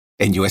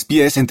En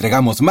USPS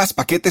entregamos más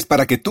paquetes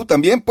para que tú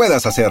también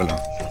puedas hacerlo.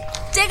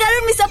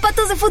 ¡Llegaron mis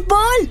zapatos de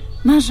fútbol!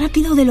 Más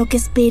rápido de lo que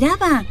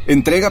esperaba.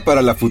 ¿Entrega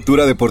para la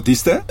futura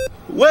deportista?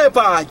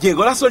 ¡Huepa!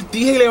 Llegó la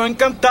sortija y le va a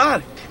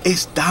encantar.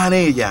 Está en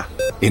ella.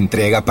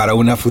 ¿Entrega para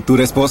una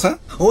futura esposa?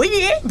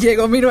 Oye,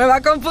 llegó mi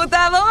nueva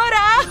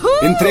computadora.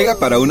 ¿Entrega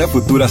para una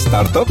futura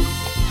startup?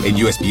 En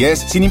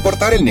USPS, sin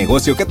importar el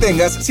negocio que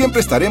tengas,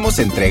 siempre estaremos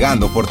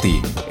entregando por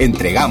ti.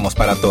 Entregamos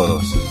para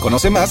todos.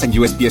 Conoce más en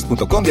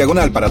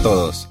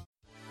usps.com/para-todos.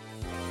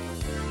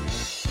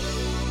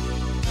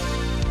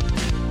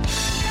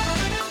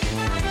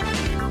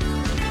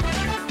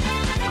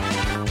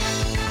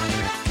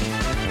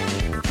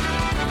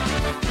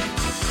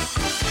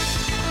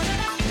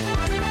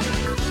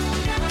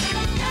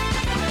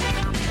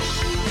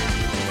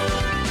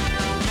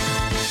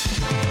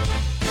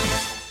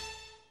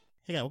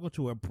 Hey guys, welcome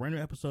to a brand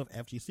new episode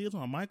of FGC.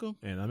 I'm Michael.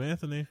 And I'm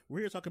Anthony. We're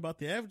here to talk about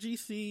the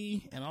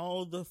FGC and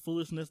all the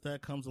foolishness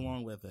that comes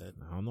along with it.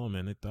 I don't know,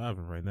 man. They're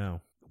thriving right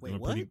now. Wait,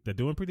 what? They're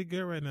doing pretty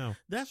good right now.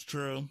 That's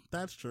true.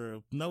 That's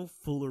true. No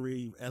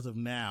foolery as of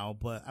now,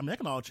 but I mean, that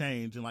can all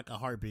change in like a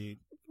heartbeat.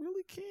 It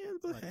really can,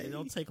 but Like, hey, it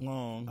don't take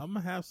long. I'm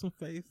going to have some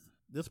faith.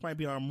 This might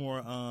be our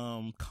more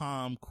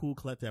calm, cool,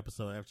 collected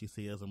episode of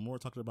FGC as a more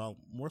talking about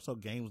more so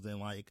games than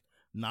like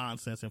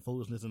nonsense and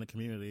foolishness in the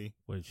community.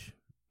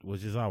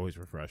 Which is always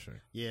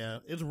refreshing. Yeah,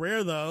 it's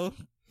rare though.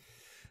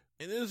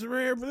 It is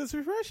rare, but it's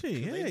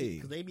refreshing. Cause Hey.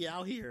 because they be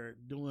out here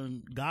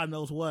doing God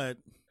knows what.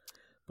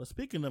 But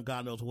speaking of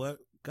God knows what,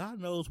 God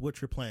knows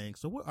what you're playing.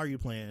 So what are you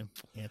playing,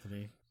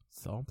 Anthony?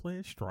 So I'm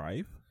playing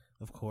Strive,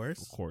 Of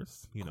course. of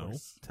course. You Of know,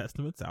 course.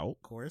 Testament's out.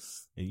 Of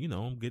course. And, you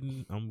know,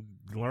 I'm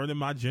learning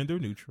my gender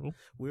neutral.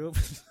 We're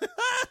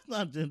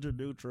not gender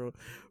neutral.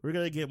 We're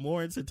going to get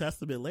more into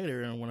Testament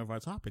later in one of our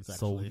topics,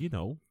 actually. So, you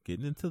know,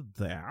 getting into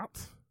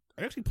that.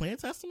 Are you actually playing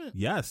Testament?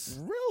 Yes.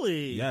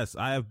 Really? Yes,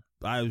 I've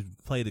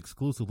played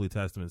exclusively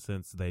Testament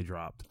since they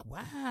dropped.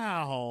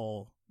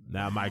 Wow.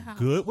 Now, am I Wow.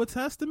 good with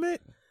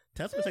Testament?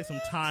 Testament takes some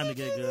time to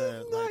get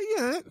good. Not Like,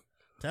 yet.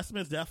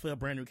 Testament's definitely a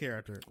brand new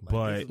character. Like, this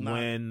But is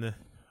not-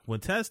 when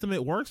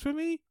Testament works for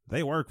me,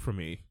 they work for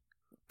me.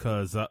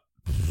 Cause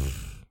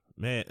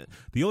man,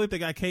 the only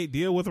thing I can't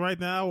deal with right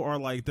now are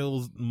like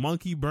those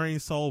monkey brain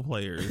soul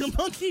players.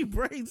 Monkey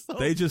brain soul.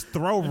 They just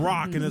throw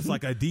rock and it's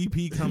like a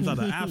DP comes out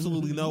of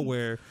absolutely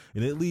nowhere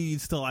and it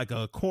leads to like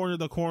a corner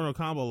to corner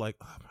combo. Like,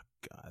 oh my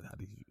god,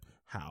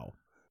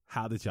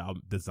 how did y'all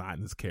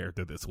design this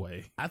character this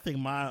way? I think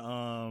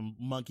my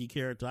monkey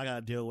character I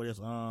gotta deal with is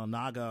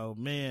Nago.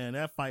 Man,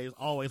 that fight is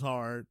always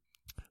hard.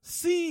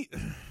 See,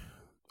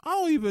 I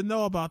don't even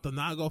know about the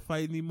Nago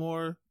fight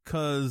anymore.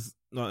 Cause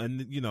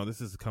and you know, this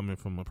is coming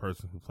from a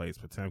person who plays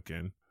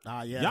Potemkin.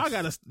 Ah, yes.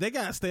 Y'all they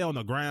gotta stay on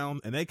the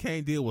ground and they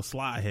can't deal with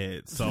slide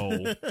heads. So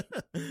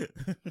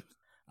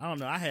I don't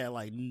know. I had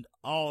like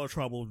all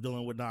trouble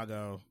dealing with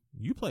Nago.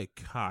 you play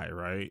Kai,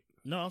 right?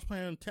 No, I was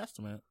playing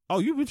Testament. Oh,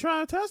 you've been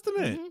trying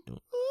Testament. Mhm.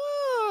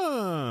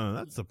 Ah,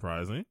 that's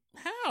surprising.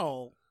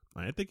 How?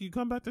 I didn't think you'd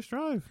come back to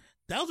Strive.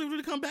 That was going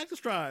to come back to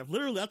Strive.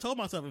 Literally, I told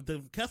myself if the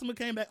Testament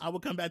came back, I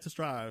would come back to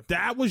Strive.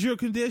 That was your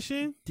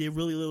condition? It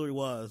really literally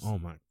was. Oh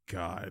my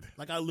god.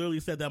 Like I literally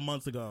said that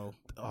months ago.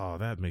 Oh,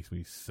 that makes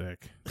me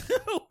sick.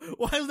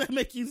 Why does that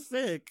make you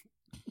sick?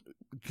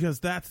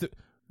 Because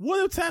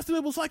what if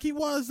Testament was like he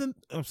was in,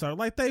 I'm sorry,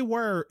 like they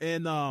were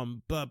in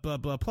but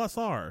Plus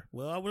R.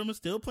 Well, I would have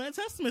still playing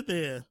Testament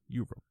there.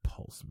 You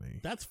repulse me.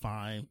 That's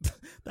fine.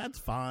 That's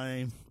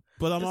fine.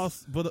 But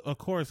but of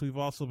course we've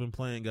also been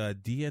playing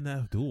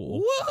DNF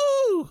Duel.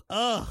 Woohoo!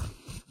 Ugh.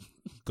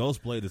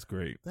 Ghostblade is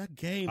great. That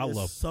game I is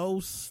love- so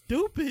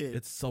stupid.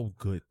 It's so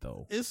good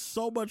though. It's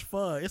so much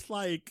fun. It's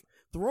like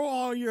throw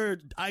all your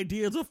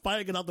ideas of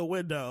fighting out the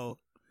window.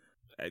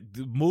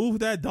 Move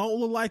that don't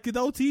look like it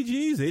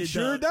OTGs. It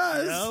sure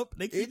does. Yep.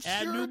 They keep It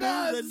adding sure new moves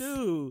does. that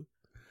do.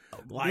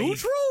 Like-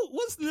 Neutral?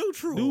 What's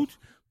neutral?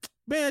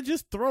 Man,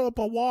 just throw up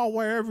a wall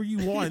wherever you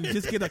want and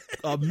just get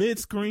a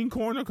mid-screen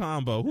corner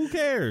combo. Who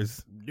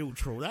cares?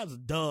 Neutral. That's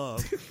dumb.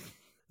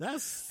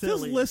 That's Just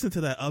silly. listen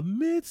to that. A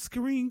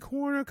mid-screen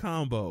corner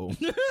combo.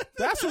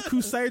 That's what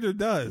Crusader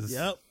does.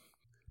 Yep.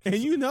 And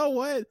you know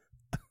what?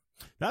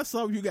 That's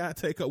something you got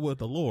to take up with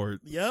the Lord.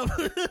 Yep.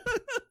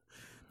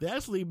 They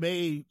actually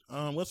made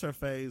what's her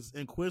face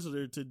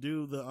Inquisitor to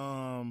do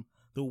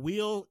the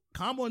wheel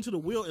combo into the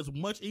wheel is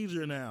much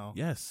easier now.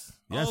 Yes.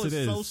 Oh, Yes, it's it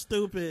is. so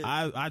stupid.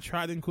 I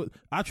tried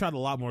a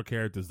lot more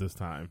characters this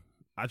time.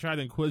 I tried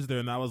Inquisitor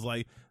and I was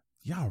like,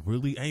 y'all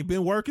really ain't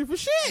been working for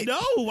shit. No,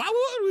 why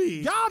would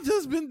we? Y'all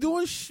just been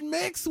doing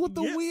schmicks with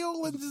the Yep.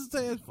 wheel and just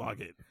saying, fuck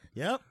it.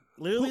 Yep,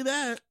 literally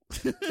that.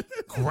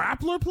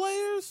 Grappler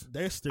players?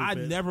 They're stupid. I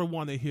never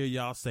want to hear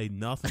y'all say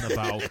nothing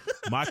about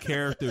my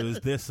character is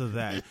this or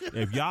that.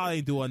 If y'all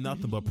ain't doing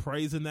nothing but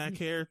praising that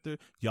character,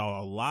 y'all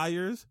are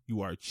liars.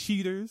 You are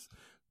cheaters.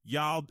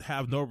 Y'all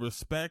have no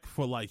respect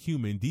for like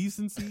human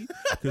decency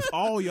because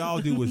all y'all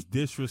do is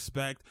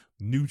disrespect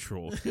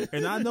neutral.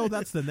 And I know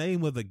that's the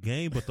name of the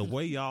game, but the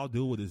way y'all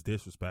do it is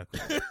disrespectful.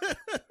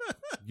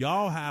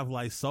 Y'all have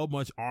like so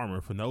much armor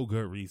for no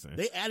good reason.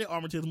 They added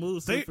armor to his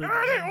moves. They added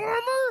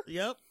armor?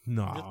 Yep.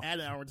 No. Just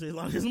added armor to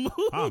his moves.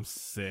 I'm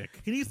sick.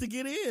 He needs to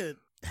get in.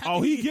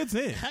 He gets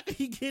in. How can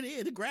he get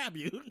in to grab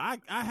you? I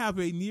have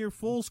a near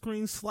full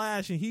screen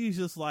slash and he's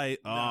just like,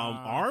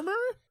 armor?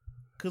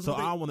 So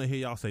I don't want to hear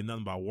y'all say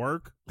nothing about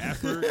work,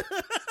 effort,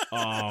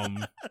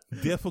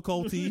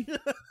 difficulty.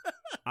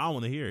 I don't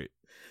want to hear it.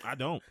 I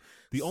don't.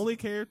 The only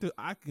character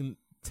I can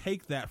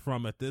take that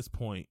from at this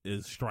point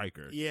is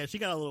Stryker. Yeah, she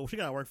got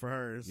to work for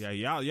hers. Yeah,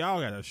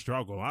 y'all gotta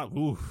struggle. I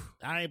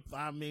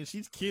mean,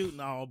 she's cute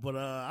and all, but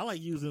I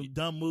like using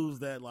dumb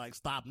moves that like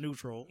stop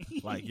neutral.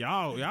 Like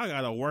y'all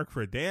gotta work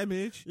for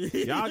damage.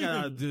 Y'all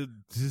gotta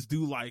just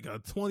do like a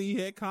 20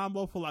 hit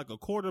combo for like a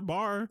quarter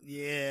bar.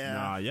 Yeah.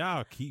 Nah,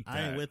 y'all keep that.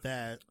 I ain't with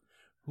that.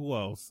 Who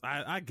else?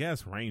 I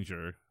guess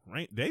Ranger.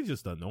 They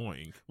just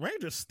annoying.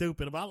 Ranger's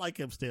stupid, but I like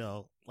him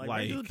still. Like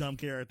Ranger's a dumb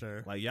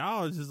character. Like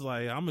y'all is just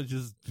like, I'm gonna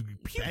just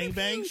bang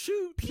bang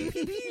shoot,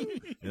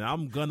 and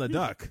I'm gonna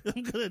duck.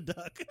 I'm gonna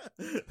duck.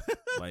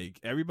 Like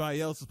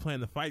everybody else is playing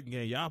the fighting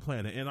game, y'all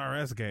playing the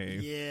NRS game.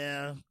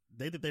 Yeah,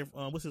 they did their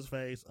what's his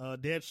face?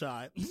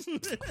 Deadshot.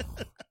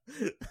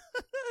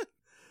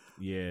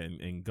 Yeah,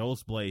 and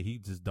Ghostblade, he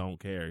just don't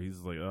care. He's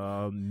like,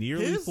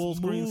 nearly his full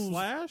screen moves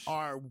slash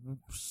are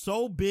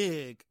so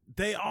big.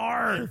 They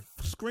are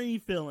screen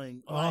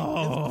filling. Like,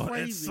 it's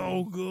crazy. It's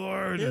so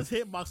good. His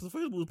hitboxes for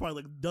his moves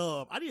probably look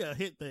dumb. I need a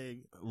hit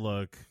thing.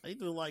 Look, I need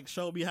to like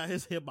show me how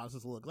his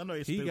hitboxes look. I know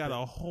he's stupid. He got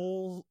a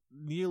whole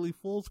nearly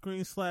full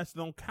screen slash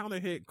that on counter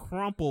hit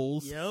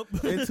crumples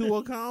into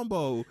a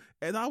combo,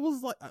 and I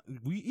was like,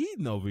 we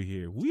eating over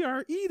here. We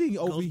are eating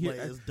over here.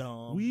 Is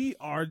dumb. We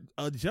are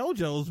a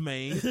JoJo's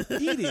main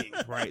eating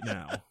right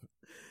now.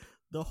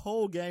 The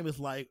whole game is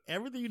like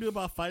everything you do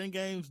about fighting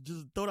games,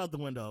 just throw it out the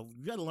window.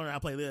 You got to learn how to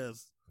play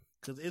this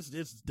because it's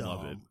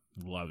dumb.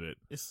 Love it.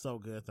 It's so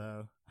good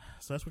though.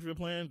 So that's what you've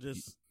been playing,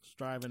 just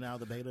striving out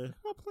the beta.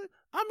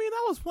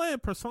 I was playing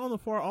Persona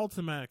 4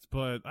 Ultimax,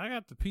 but I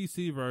got the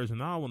PC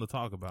version. I don't want to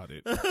talk about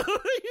it. You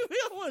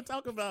don't want to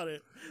talk about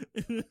it.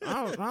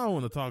 I don't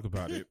want to talk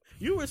about it.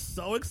 You were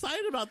so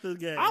excited about this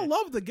game. I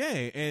love the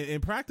game, and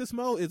in practice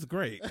mode, it's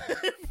great.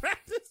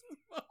 Practice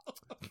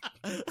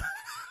mode.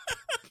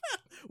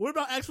 What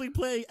about actually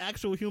playing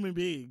actual human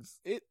beings?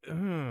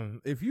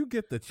 If you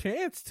get the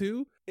chance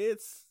to,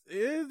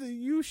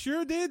 you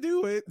sure did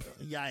do it.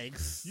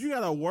 Yikes! You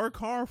gotta work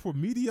hard for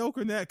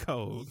mediocre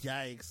netcode.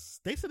 Yikes!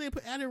 They said they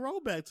added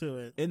rollback to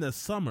it in the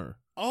summer.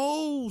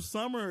 Oh,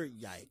 summer!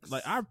 Yikes!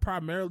 Like I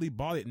primarily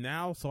bought it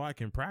now so I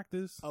can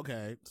practice.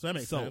 Okay, so that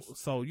makes sense.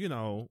 So you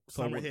know,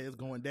 summer hit is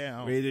going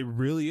down. It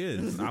really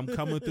is. I'm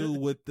coming through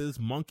with this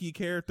monkey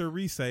character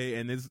Rise,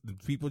 and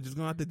people just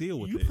gonna have to deal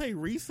with it. You play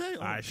Rise?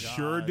 Oh, I God,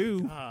 sure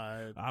do.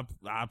 God.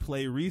 I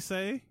play Rise.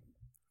 You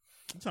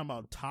talking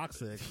about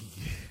toxic?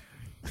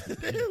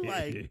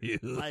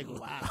 like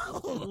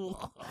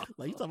wow.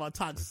 Like you talking about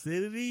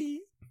toxicity?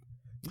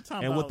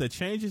 With the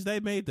changes they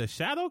made, the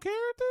shadow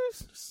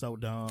characters, so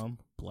dumb.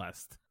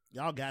 Blessed.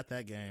 Y'all got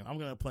that game. I'm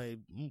gonna play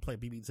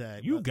BB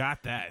Tag. You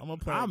got that. I'm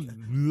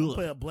gonna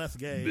play a blessed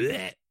game.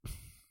 Blech.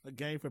 A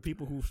game for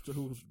people who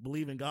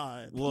believe in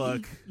God.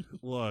 Look.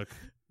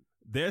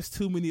 There's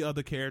too many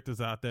other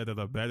characters out there that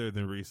are better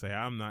than Rise.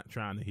 I'm not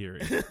trying to hear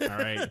it. All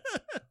right.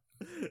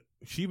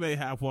 She may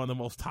have one of the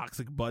most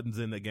toxic buttons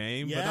in the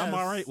game, but I'm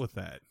all right with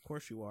that. Of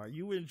course you are.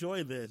 You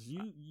enjoy this.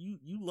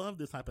 You love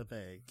this type of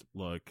thing.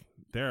 Look,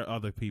 there are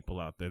other people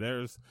out there.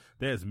 There's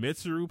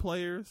Mitsuru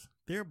players.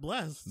 They're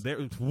blessed.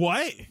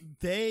 What?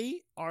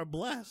 They are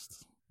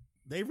blessed.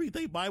 They read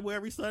their Bible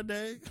every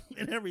Sunday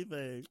and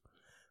everything.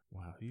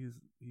 Wow, he's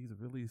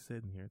really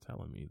sitting here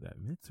telling me that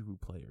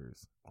Mitsuru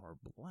players are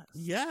blessed.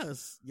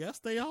 Yes,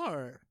 they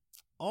are.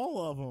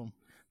 All of them.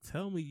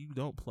 Tell me you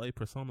don't play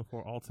Persona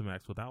 4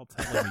 Ultimax without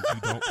telling me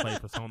you don't play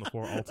Persona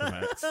 4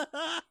 Ultimax.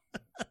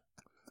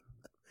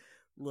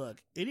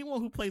 Look, anyone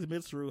who plays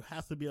Mitsuru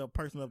has to be a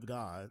person of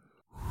God.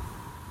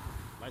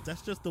 Like,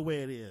 that's just the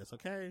way it is,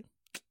 okay?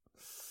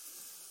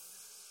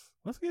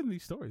 Let's get into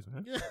these stories,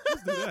 man.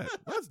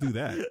 Let's do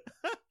that.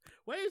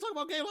 Why are you talking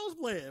about game I was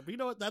playing? But you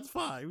know what? That's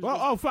fine.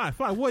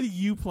 Fine. What are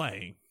you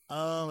playing?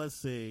 Let's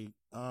see.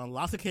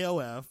 Lots of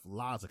KOF.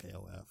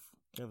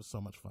 It was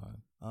so much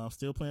fun.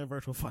 Still playing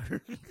Virtual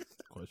Fighter.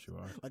 Of course you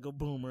are. Like a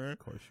boomer. Of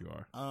course you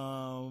are.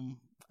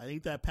 I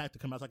need that pack to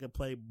come out so I can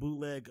play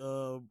bootleg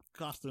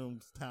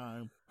costumes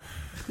time.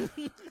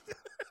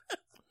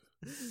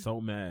 So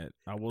mad.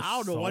 I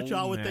don't know what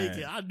y'all were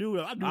thinking. I knew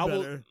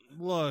better.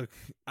 Look,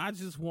 I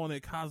just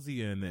wanted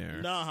Kazuya in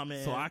there. Nah,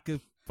 man. So I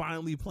could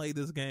finally play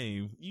this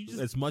game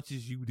as much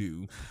as you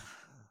do.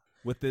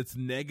 With its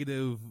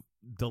negative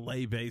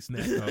delay-based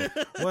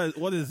netcode.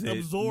 What is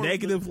it?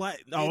 Negative lag?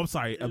 Oh, I'm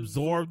sorry.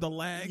 Absorb the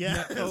lag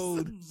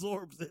netcode.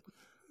 Absorbs it.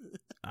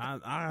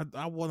 I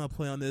want to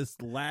play on this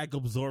lag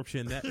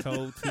absorption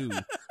netcode too,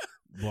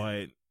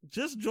 but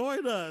just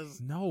join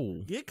us.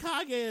 No, get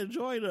Kage and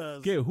join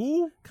us. Get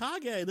who?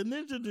 Kage, the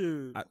ninja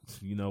dude.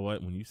 You know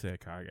what? When you said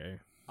Kage,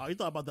 you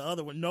thought about the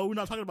other one. No, we're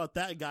not talking about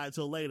that guy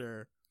until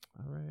later.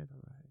 All right.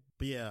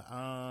 But yeah,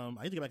 I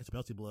need to get back into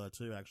Melty Blood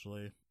too,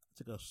 actually. I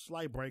took a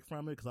slight break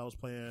from it because I was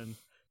playing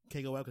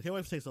KOF. Because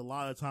KOF takes a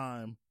lot of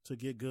time to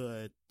get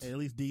good and at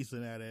least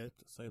decent at it.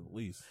 To say the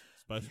least.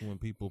 Especially when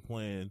people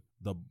playing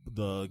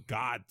the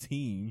God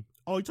team.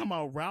 Oh, you talking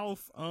about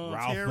Ralph,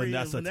 Terry,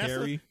 Vanessa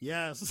Terry?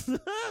 Yes.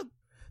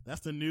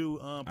 That's the new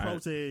pro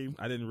team.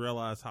 I didn't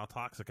realize how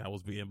toxic I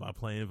was being by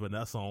playing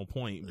Vanessa on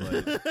point,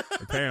 but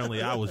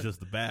apparently I was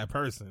just a bad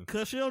person.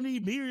 Cause she don't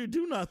need meter to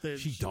do nothing.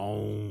 She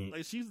don't.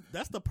 Like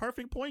that's the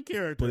perfect point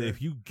character. But if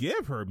you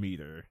give her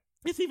meter,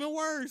 it's even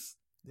worse.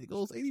 It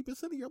goes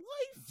 80% of your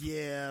life.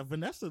 Yeah,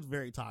 Vanessa's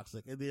very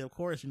toxic. And then of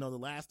course, the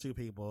last two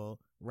people,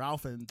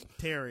 Ralph and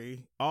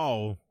Terry.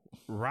 Oh,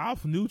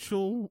 Ralph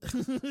neutral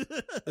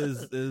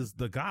is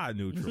the God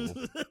neutral.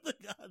 The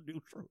God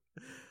neutral.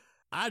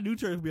 I knew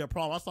Terry would be a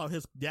problem. I saw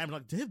his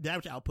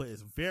damage output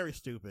is very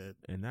stupid.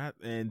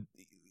 And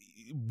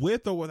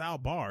with or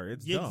without bar,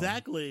 it's dumb.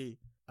 Exactly.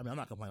 I mean, I'm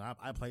not complaining.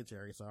 I played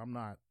Terry, so I'm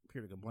not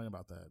here to complain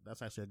about that.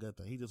 That's actually a good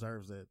thing. He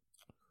deserves it.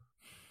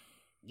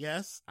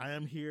 Yes, I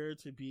am here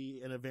to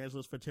be an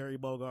evangelist for Terry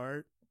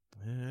Bogard.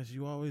 As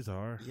you always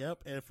are.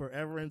 Yep, and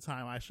forever in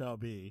time I shall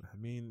be. I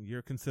mean,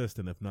 you're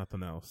consistent if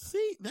nothing else.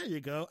 See, there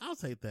you go. I'll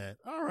take that.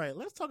 All right,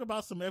 let's talk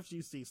about some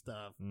FGC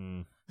stuff.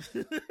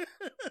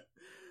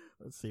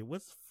 Let's see,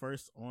 what's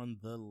first on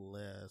the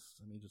list?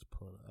 Let me just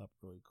pull it up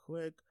really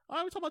quick. All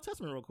right, we talk about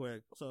Testament real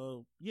quick.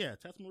 So, yeah,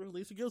 Testament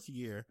released a Guilty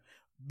Gear.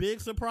 Big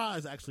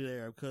surprise, actually,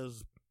 there,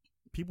 because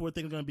people were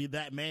thinking it was going to be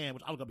that man,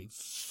 which I was going to be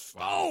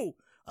so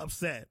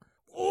upset.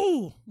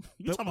 Ooh,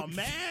 you talking about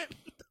mad?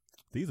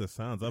 These are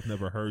sounds I've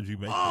never heard you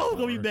make. Oh, I'm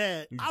going to be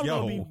mad. I'm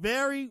going to be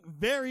very,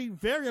 very,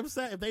 very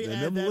upset if they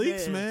add that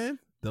leaks, man.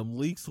 Them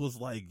leaks was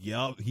like,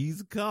 yup,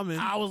 he's coming.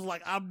 I was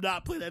like, I'm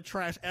not playing that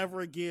trash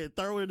ever again.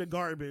 Throw it in the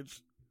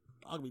garbage.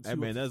 Hey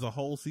man, there's a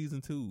whole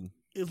season 2.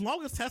 As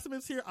long as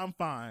Testament's here, I'm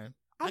fine.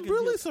 I'm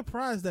really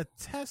surprised that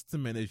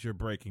Testament is your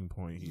breaking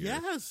point here.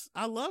 Yes,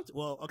 I loved it.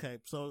 Well, okay,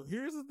 so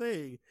here's the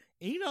thing.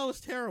 It's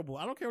terrible.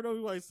 I don't care what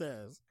anybody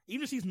says.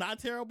 Even if she's not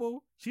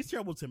terrible, she's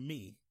terrible to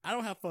me. I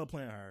don't have fun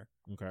playing her.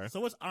 Okay. So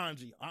what's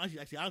Anji?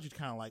 Anji's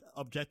kind of like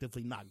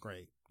objectively not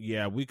great.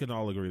 Yeah, we can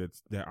all agree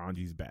that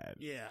Anji's bad.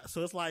 Yeah,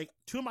 so it's like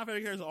 2 of my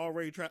favorite characters are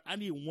already trapped. I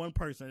need one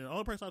person. And the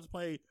only person I just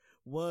played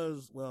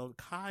was,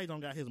 Kai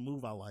don't got his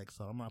move I like,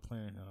 so I'm not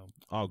playing him.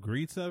 Oh,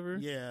 Greed Sever?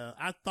 Yeah,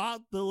 I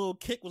thought the little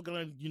kick was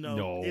gonna,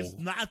 no. It's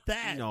not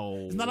that.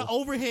 No. It's not an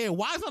overhead.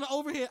 Why is it not an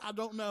overhead? I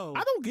don't know.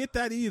 I don't get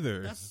that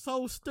either. That's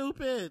so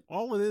stupid.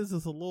 All it is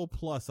a little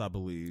plus, I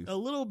believe. A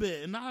little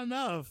bit, and not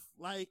enough.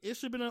 Like, it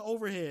should have been an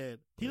overhead.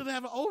 He doesn't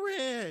have an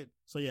overhead.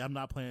 So yeah, I'm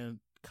not playing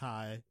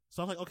Kai.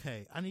 So I was like,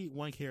 okay, I need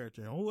one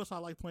character. And who else I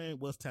like playing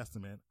was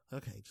Testament.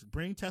 Okay, just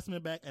bring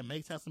Testament back and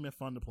make Testament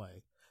fun to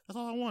play. That's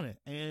all I wanted.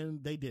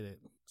 And they did it.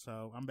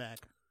 So I'm back.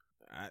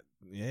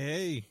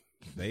 Hey,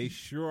 they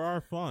sure are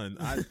fun.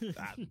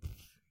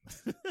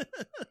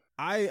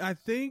 I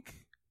think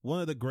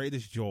one of the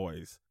greatest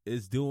joys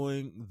is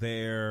doing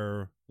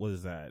their, what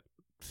is that?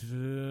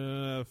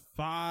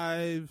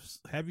 5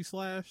 heavy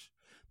slash?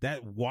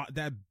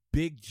 That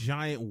big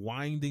giant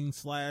winding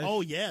slash.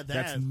 Oh yeah,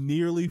 that's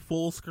nearly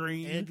full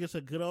screen and gets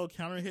a good old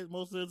counter hit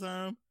most of the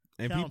time.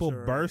 And people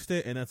burst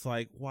it, and it's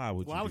like, why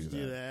would you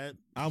do that?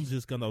 I'm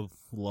just gonna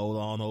float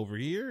on over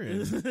here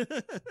and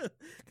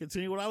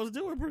continue what I was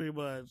doing, pretty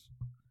much.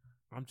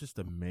 I'm just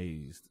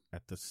amazed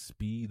at the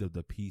speed of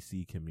the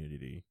PC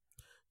community.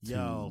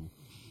 Yo,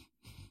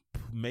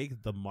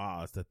 make the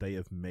mods that they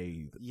have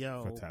made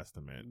for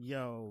Testament.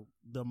 Yo,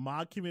 the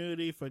mod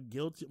community for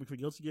Guilty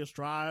Gear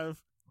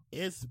Strive.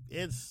 It's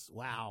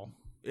wow.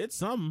 It's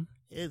something.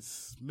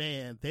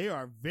 Man, they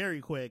are very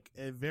quick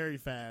and very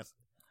fast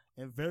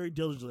and very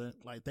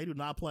diligent. Like, they do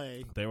not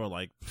play. They were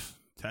like,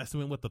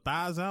 Testament with the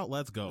thighs out,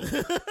 let's go.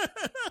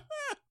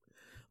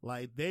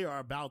 Like, they are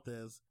about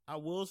this. I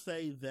will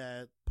say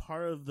that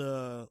part of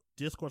the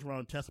discourse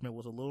around Testament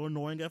was a little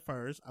annoying at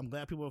first. I'm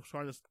glad people are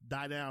starting to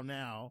die down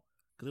now.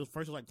 Because it was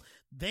first like,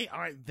 they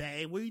aren't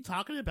they. What are you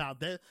talking about?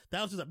 That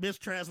was just a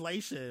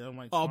mistranslation. I'm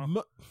like,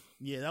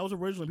 yeah, that was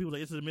originally people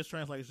like, it's a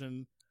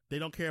mistranslation. They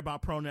don't care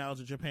about pronouns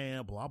in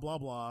Japan, blah, blah,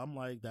 blah. I'm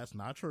like, that's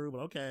not true,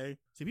 but okay.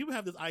 See, people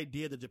have this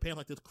idea that Japan's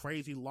like this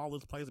crazy,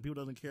 lawless place that people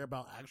doesn't care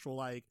about actual,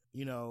 like,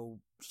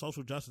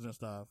 social justice and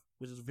stuff,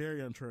 which is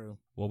very untrue.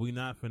 What we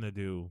not finna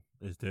do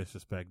is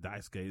disrespect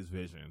Daisuke's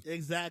vision.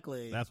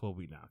 Exactly. That's what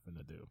we not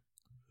finna do.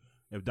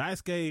 If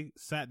Daisuke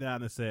sat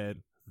down and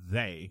said,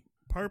 they...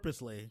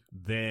 purposely,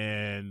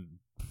 then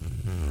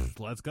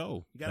let's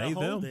go. You gotta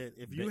hold it.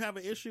 If you have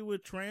an issue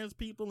with trans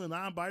people and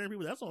non-binary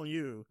people, that's on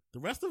you. The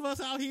rest of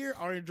us out here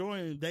are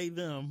enjoying they,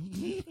 them.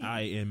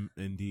 I am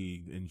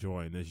indeed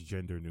enjoying this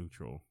gender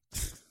neutral.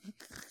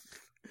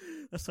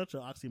 That's such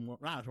an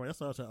oxymoron. That's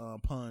such a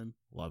pun.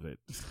 Love it.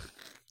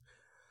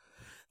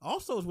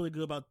 Also, what's really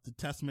good about the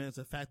Testament is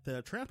the fact that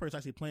a trans person is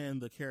actually playing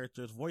the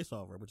character's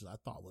voiceover, which I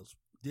thought was...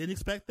 Didn't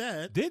expect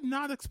that. Did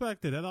not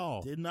expect it at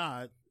all. Did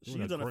not.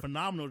 She's done a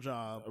phenomenal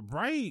job.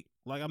 Right.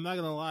 Like, I'm not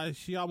going to lie.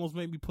 She almost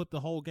made me put the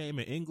whole game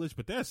in English,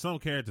 but there's some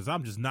characters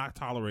I'm just not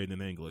tolerating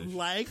in English.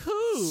 Like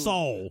who?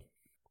 Soul.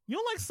 You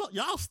don't like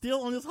y'all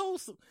still on this whole.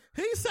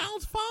 He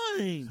sounds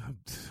fine.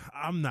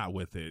 I'm not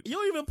with it. You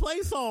don't even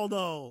play Soul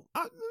though.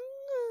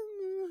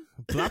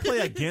 But I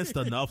play against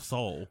enough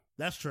Soul.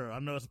 That's true. I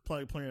know it's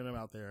plenty of them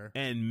out there.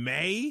 And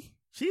May,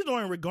 she's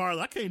doing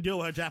regardless. I can't deal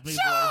with her Japanese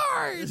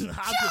voice.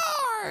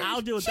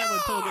 I'll deal with that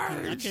with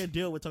Togeki. I can't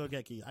deal with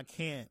Togeki. I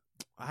can't.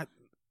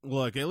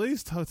 Look, at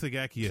least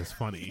Togeki is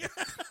funny.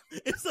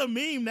 It's a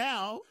meme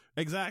now.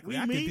 Exactly.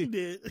 We memed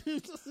it.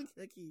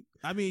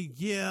 I mean,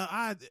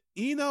 yeah,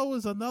 Ino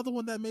is another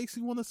one that makes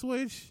you want to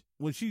switch.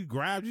 When she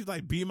grabs you,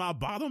 like, be my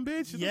bottom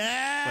bitch.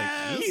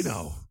 Yes.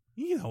 Like,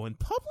 Ino in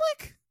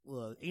public?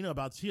 Look,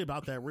 she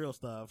about that real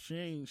stuff. She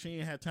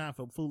ain't had time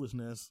for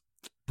foolishness.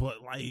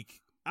 But,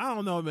 like, I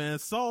don't know, man.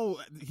 So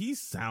he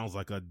sounds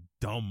like a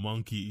dumb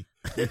monkey.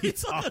 He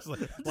talks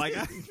like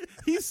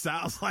he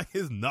sounds like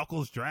his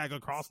knuckles drag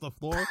across the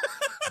floor.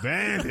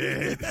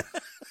 Bandit.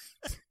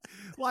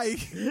 Like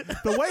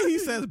the way he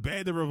says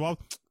bandit revolve,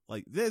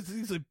 like this,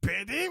 he's like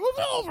bandit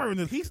revolver,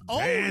 and he's old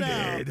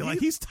bandit. now. Like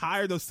he's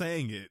tired of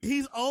saying it.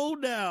 He's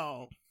old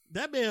now.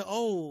 That man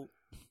old.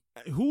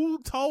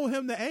 Who told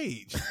him the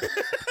age?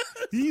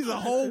 He's a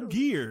whole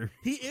gear.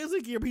 He is a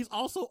gear, but he's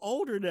also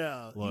older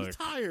now. Look, he's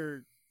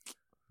tired.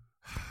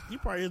 He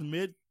probably is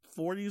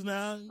mid-40s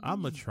now.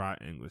 I'm gonna try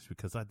English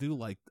because I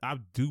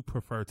do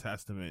prefer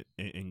Testament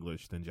in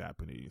English than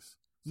Japanese.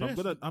 So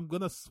yes. I'm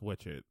gonna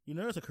switch it. You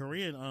know, there's a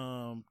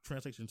Korean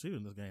translation too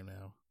in this game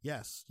now.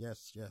 Yes.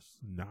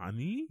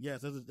 Nani?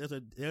 Yes,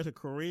 there's a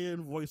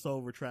Korean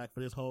voiceover track for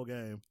this whole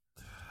game.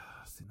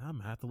 See, now I'm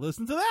gonna have to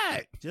listen to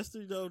that. Just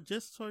for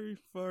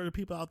the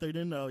people out there who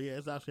didn't know, yeah,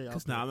 it's actually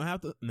out there. Now I'm gonna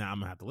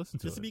have to listen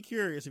to it. Just to be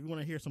curious, if you want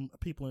to hear some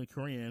people in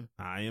Korean.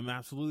 I am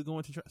absolutely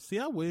going to try. See,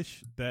 I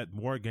wish that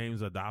more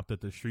games adopted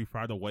the Street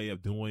Fighter way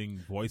of doing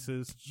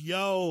voices.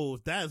 Yo,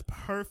 that is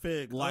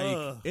perfect.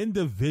 Like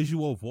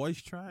individual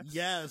voice tracks.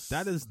 Yes.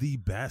 That is the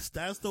best.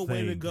 That's the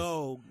way to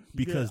go.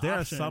 Because there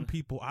are some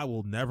people I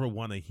will never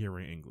want to hear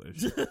in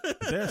English.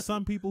 There are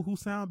some people who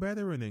sound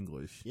better in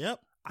English.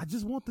 Yep. I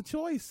just want the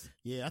choice.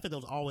 Yeah, I think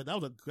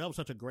that was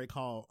such a great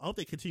call. I hope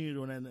they continue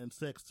doing that in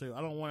 6 too. I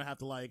don't want to have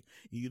to like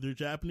either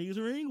Japanese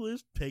or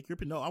English. Take your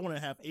pick. No, I want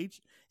to have each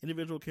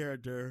individual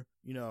character,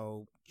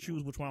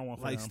 choose which one I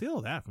want for like them.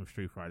 Steal that from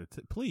Street Fighter,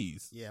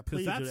 please. Yeah,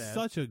 please. Because do that's that.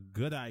 such a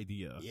good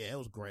idea. Yeah, it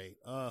was great.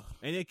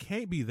 And it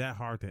can't be that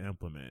hard to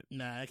implement.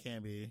 Nah, it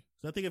can't be.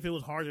 So I think if it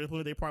was hard to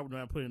implement, they probably would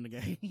not put it in the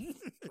game.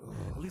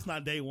 At least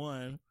not day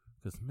one.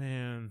 Because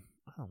man,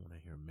 I don't want to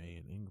hear May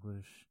in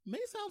English. May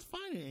sounds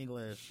fine in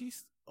English.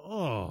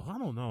 I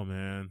don't know,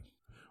 man.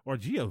 Or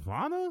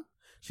Giovanna?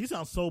 She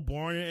sounds so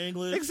boring in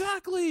English.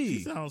 Exactly.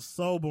 She sounds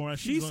so boring.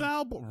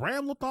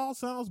 Ramlethal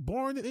sounds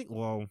boring in English.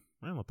 Well,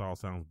 Ramlethal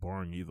sounds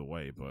boring either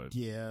way, but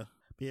yeah.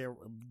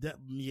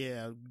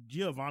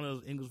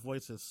 Giovanna's English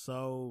voice is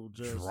so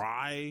just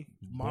dry,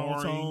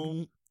 monotone,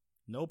 boring.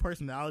 no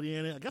personality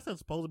in it. I guess that's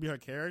supposed to be her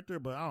character,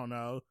 but I don't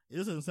know. It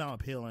doesn't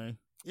sound appealing.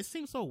 It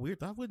seems so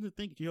weird. I wouldn't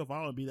think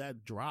Giovanna would be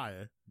that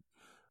dry.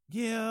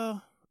 Yeah,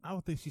 I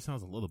would think she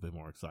sounds a little bit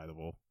more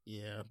excitable.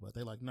 Yeah, but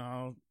they're like,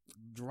 no,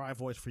 dry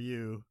voice for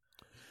you.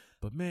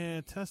 But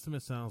man,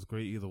 Testament sounds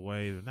great either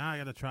way. Now I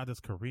gotta try this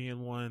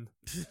Korean one.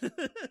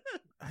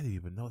 I didn't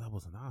even know that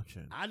was an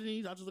option. I didn't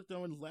either. I just looked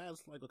on the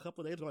last a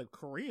couple of days. Like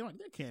Korean, like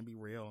that can't be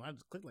real. I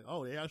just clicked like,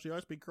 oh, they actually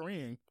are speaking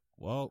Korean.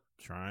 Well,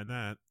 trying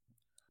that.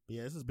 But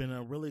yeah, this has been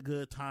a really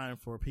good time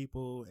for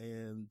people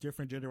and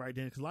different gender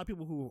identities. Because a lot of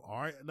people who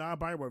are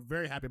non-binary were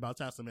very happy about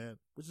Testament,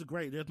 which is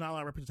great. There's not a lot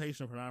of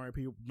representation for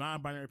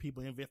non-binary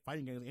people in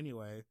fighting games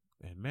anyway.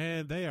 And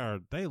man,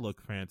 they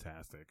look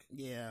fantastic.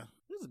 Yeah,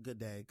 this is a good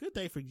day. Good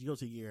day for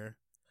Guilty Gear.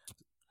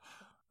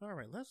 All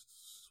right, let's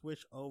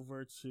switch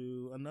over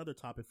to another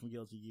topic from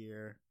Guilty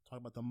Gear. Talk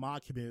about the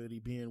mod community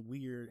being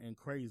weird and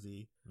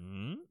crazy.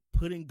 Mm-hmm.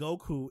 Putting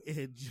Goku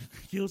in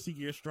Guilty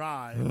Gear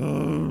Strive.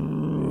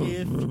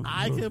 If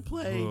I could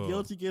play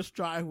Guilty Gear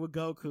Strive with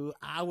Goku,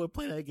 I would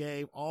play that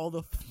game all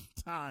the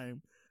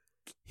time.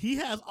 He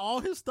has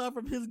all his stuff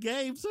from his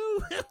game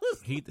too.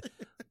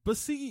 But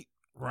see,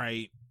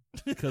 right?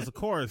 Because of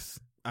course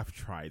I've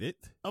tried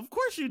it. Of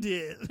course you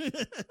did.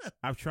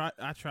 I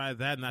tried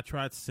that, and I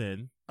tried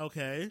Sin.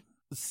 Okay.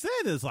 Sin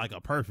is like a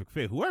perfect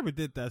fit. Whoever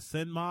did that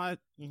Sin mod,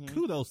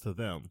 kudos to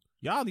them.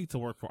 Y'all need to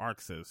work for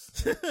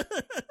ArcSys.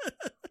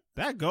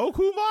 That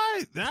Goku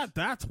mod,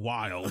 that's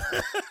wild.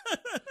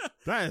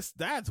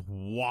 That's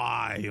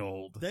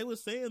wild. They were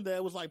saying that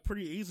it was like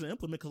pretty easy to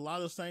implement because a lot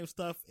of the same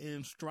stuff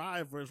in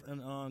Strive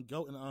and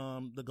Dragon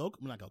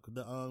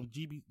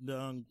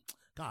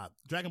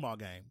Ball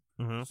game.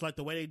 Mm-hmm. It's like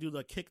the way they do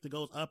the kick that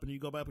goes up and you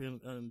go back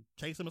and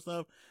chase him and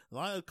stuff. A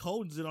lot of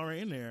codes that are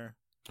in there.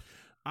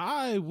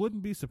 I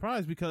wouldn't be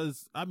surprised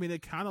because I mean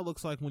it kind of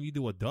looks like when you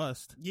do a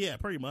dust. Yeah,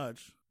 pretty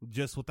much.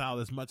 Just without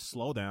as much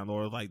slowdown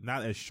or like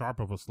not as sharp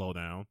of a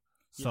slowdown.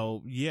 Yeah.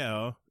 So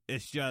yeah,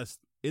 it's just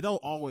it don't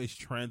always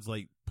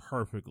translate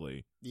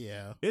perfectly.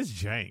 Yeah, it's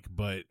jank,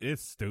 but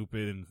it's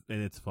stupid and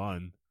it's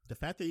fun. The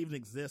fact that it even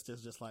exists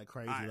is just like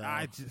crazy.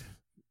 I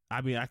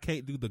mean, I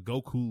can't do the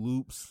Goku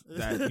loops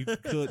that you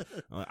could.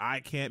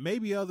 I can't.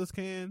 Maybe others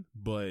can,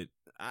 but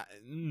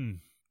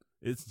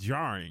It's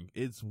jarring.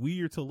 It's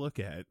weird to look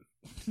at.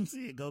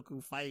 See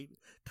Goku fight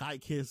Kai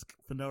Kiss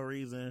for no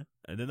reason.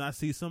 And then I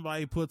see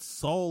somebody put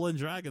Soul in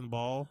Dragon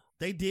Ball.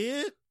 They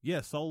did?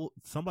 Yeah, Soul.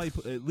 Somebody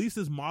put, at least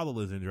his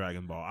model is in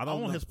Dragon Ball. I I don't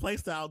want know. his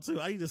playstyle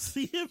too. I need to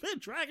see him in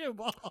Dragon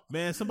Ball.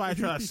 Man,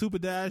 somebody try to super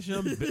dash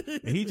him,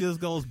 and he just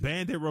goes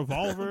Bandit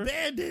Revolver.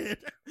 Bandit.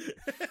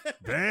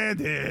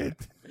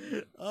 Bandit.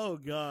 Oh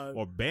God.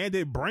 Or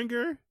Bandit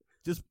Bringer.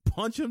 Just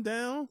punch him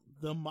down.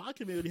 The mod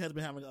community has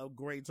been having a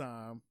great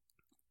time.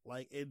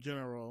 Like in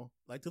general,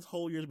 like this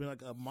whole year's been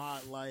like a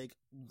mod. Like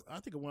I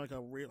think it went like a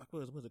real. Like,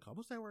 what's it called?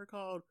 What's that word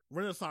called?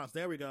 Renaissance.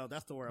 There we go.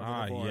 That's the word.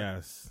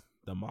 Yes,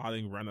 the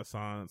modding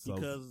renaissance.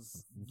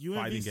 Because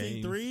fighting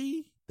UMVC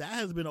 3, that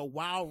has been a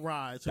wild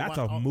ride. So that's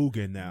a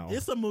Mugen now.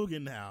 It's a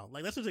Mugen now.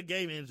 Like that's just a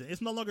game engine.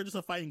 It's no longer just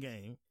a fighting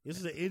game. This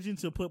is an engine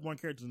to put more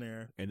characters in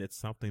there. And it's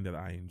something that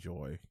I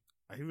enjoy.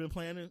 Have you been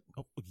playing it?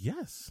 Oh,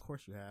 yes, Of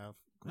course you have.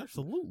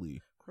 absolutely.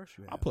 Of course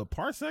you have. I put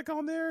Parsec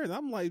on there, and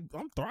I'm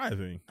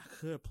thriving. I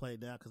could play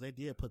that because they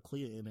did put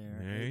Clea in there.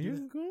 There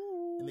you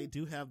go. And they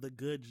do have the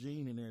good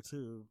Jean in there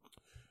too.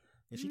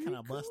 And she kind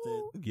of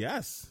busted.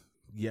 Yes.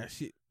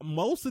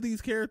 Most of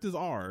these characters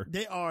are.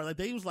 They are. Like,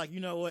 they was like, you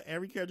know what?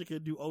 Every character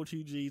could do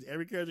OTGs.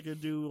 Every character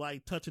could do,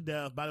 like, touch of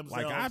death by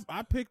themselves. Like,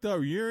 I picked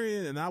up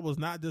Urian, and I was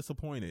not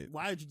disappointed.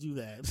 Why did you do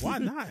that? Why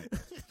not?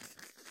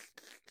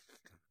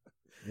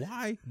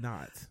 Why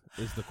not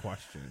is the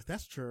question.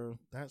 That's true.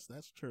 That's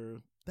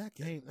true. That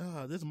game,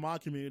 this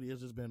mod community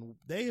has just been,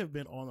 they have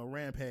been on a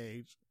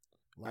rampage.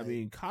 I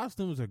mean,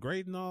 costumes are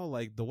great and all.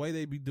 Like, the way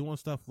they be doing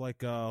stuff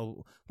like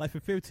for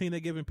 15, they're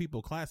giving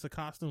people classic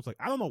costumes. Like,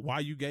 I don't know why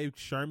you gave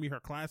Shermie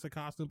her classic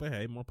costume, but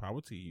hey, more power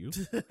to you.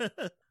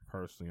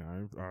 Personally,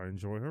 I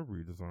enjoy her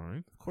redesign.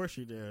 Of course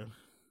you do.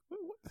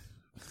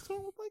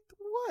 So, like,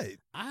 what?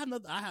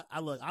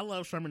 I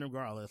love Sherman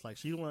regardless. Like,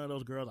 she's one of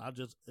those girls I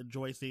just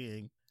enjoy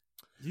seeing.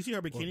 Did you see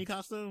her bikini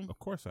costume? Of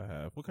course I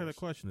have. What kind of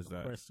question is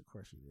that? Of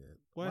course you did.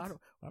 What?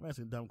 I'm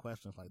asking dumb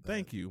questions like that.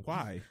 Thank you.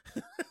 Why?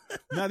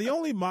 Now, the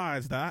only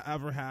mods that I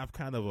ever have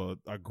kind of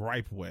a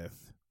gripe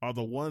with are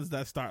the ones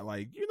that start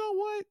like, you know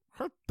what?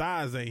 Her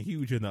thighs ain't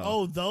huge enough.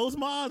 Oh, those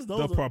mods?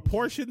 The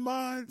proportion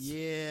mods?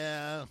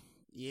 Yeah.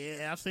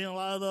 Yeah, I've seen a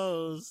lot of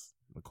those.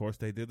 Of course,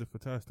 they did it for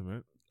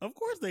Testament. Of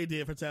course they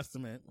did for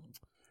Testament.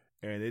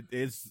 And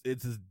it's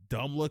as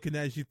dumb looking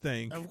as you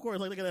think. Of course,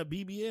 like look at that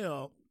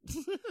BBL.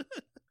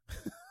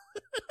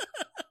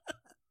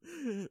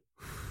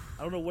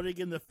 I don't know where they're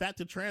getting the fat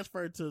to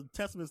transfer to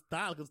Testament's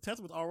style because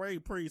Testament's already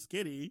pretty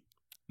skinny.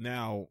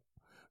 Now,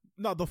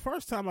 no, the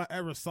first time I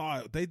ever saw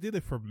it, they did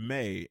it for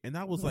May, and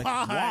I was like,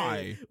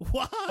 Why?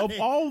 Of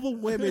all the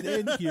women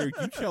in here,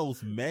 you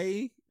chose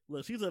May?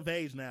 Look, she's of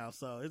age now,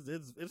 so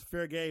it's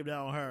fair game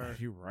now on her.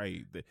 You're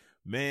right.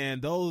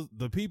 Man,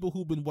 the people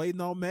who've been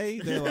waiting on May,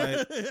 they're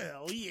like,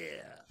 oh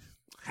yeah.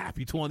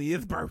 Happy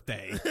 20th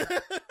birthday.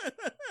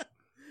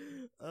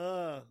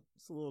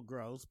 It's a little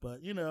gross,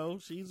 but you know,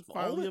 she's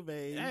finally of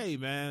age. Hey,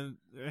 man.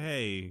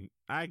 Hey,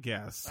 I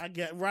guess. I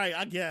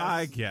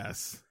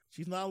guess.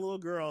 She's not a little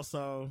girl,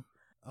 so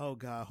oh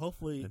god,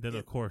 hopefully. And then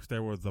of course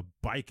there was the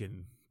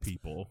biking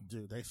people.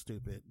 Dude, they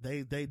stupid.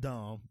 They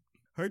dumb.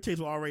 Her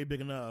tits were already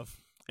big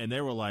enough. And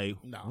they were like,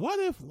 no. What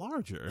if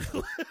larger?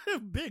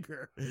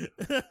 Bigger.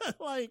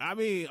 Like, I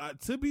mean,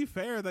 to be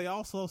fair, they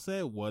also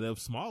said, what if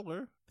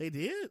smaller? They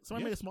did?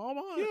 Somebody made a small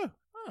one? Yeah.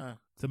 Huh.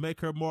 To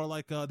make her more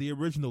like the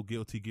original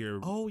Guilty Gear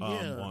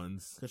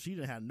ones. Because she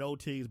didn't have no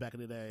titties back in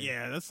the day.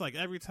 Yeah, that's like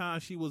every time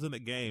she was in the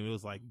game, it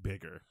was like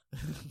bigger.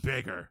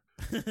 Bigger.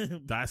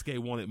 Daisuke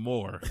wanted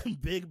more.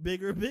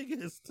 Bigger,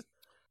 biggest.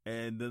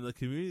 And then the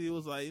community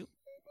was like,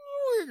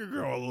 we can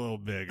go a little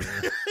bigger.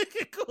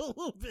 Go a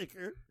little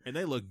bigger. And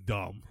they look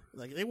dumb.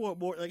 Like, they want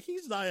more. Like,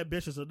 he's not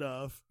ambitious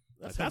enough.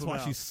 That's why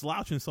she's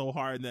slouching so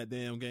hard in that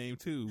damn game,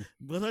 too.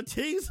 But her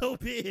titties so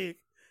big.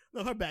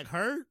 No, her back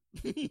hurt.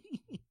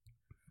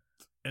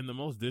 And the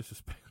most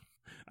disrespect.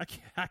 I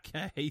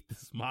can't hate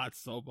this mod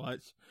so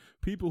much.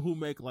 People who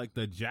make like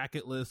the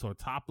jacketless or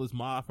topless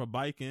mod for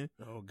biking.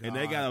 Oh, God. And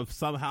they gotta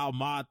somehow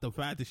mod the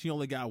fact that she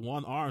only got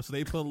one arm, so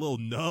they put a little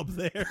nub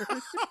there.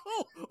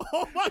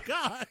 Oh my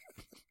God.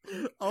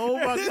 Oh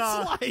my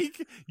God. It's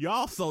like,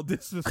 y'all so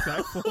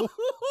disrespectful.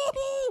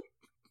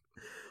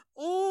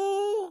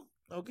 Oh,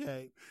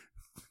 okay.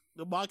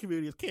 The mod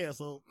community is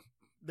canceled.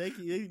 They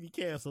be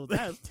canceled.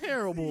 That's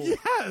terrible.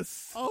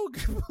 Yes. Oh,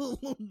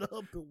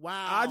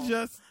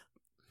 wow.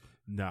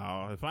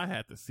 No, if I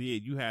had to see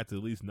it, you had to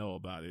at least know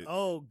about it.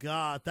 Oh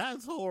God,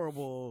 that's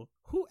horrible.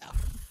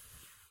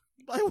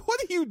 Like, what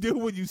do you do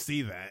when you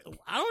see that?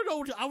 I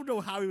don't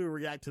know how we would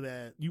react to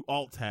that. You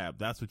alt tab.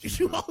 That's what you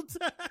do. Alt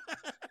tab.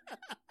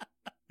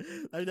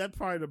 I mean, that's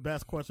probably the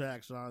best question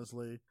action,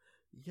 honestly.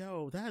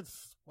 Yo,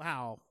 that's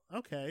wow.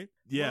 Okay.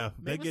 Yeah, well,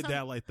 they get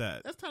that like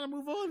that. That's time to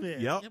move on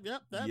then. Yep.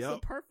 That's the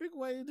perfect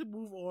way to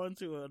move on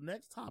to a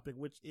next topic,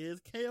 which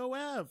is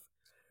KOF.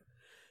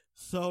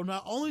 So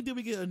not only did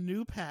we get a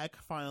new pack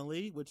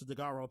finally, which is the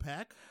Garo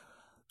pack.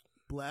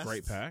 Blessed.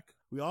 Great pack.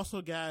 We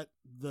also got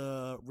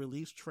the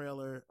release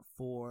trailer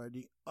for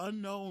the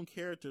unknown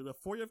character, the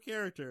 40th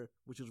character,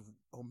 which is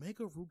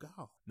Omega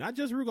Rugal. Not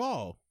just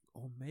Rugal.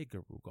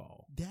 Omega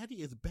Rugal.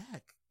 Daddy is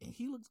back, and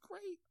he looks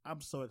great.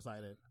 I'm so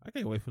excited. I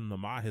can't wait for him to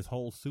mod his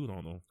whole suit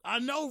on him. I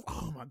know.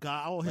 Oh my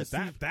god! Oh, his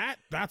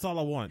that's all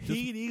I want.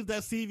 He needs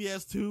that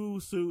CVS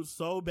 2 suit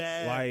so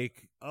bad.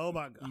 Like, oh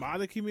my god!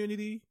 Modded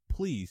community,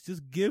 please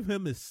just give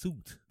him his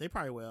suit. They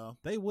probably will.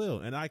 They will,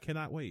 and I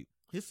cannot wait.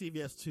 His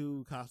CVS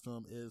 2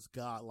 costume is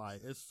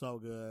godlike. It's so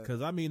good.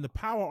 Because, I mean, the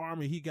power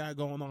armor he got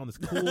going on is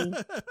cool,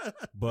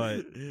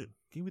 but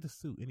give me the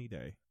suit any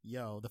day.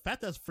 Yo, the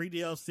fact that's free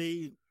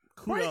DLC,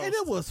 kudos. Right, and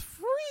it was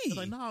free. It's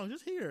like, no,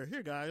 just here,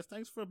 guys.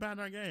 Thanks for buying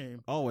our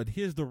game. Oh, and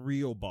here's the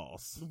real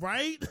boss.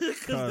 Right?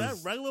 Because that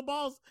regular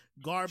boss,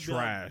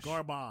 trash.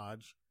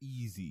 Garbage.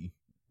 Easy.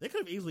 They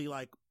could have easily,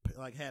 like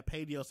had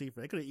paid DLC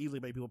for it. They could have easily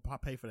made people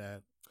pay for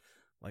that.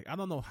 Like, I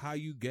don't know how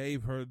you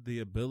gave her the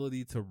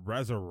ability to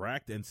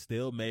resurrect and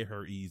still made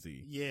her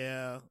easy.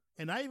 Yeah.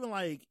 And not even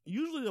like,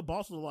 usually the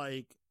bosses are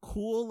like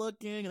cool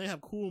looking and they have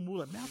cool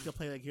moves. Like, now I can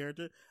play that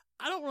character.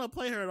 I don't want to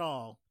play her at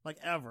all. Like,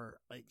 ever.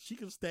 Like, she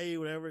can stay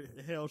whatever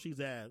the hell she's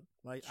at.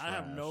 Like, Trash. I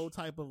have no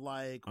type of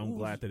like. I'm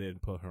glad they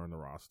didn't put her in the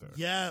roster.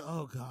 Yeah.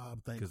 Oh,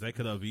 God. Thank you. Because they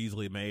could have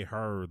easily made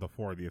her the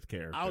 40th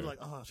character. I was like,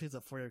 oh, she's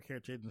a 40th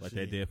character. Like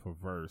they did for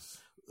Verse.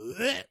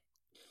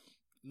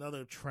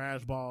 Another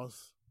trash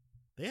boss.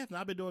 They have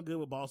not been doing good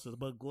with bosses,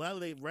 but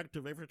gladly they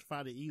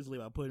rectified it easily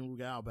by putting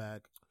Rugal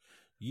back.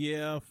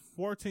 Yeah,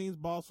 14's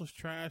boss was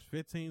trash,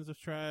 15's was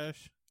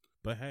trash.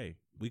 But hey,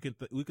 we can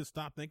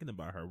stop thinking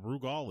about her.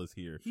 Rugal is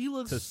here. He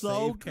looks to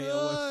so save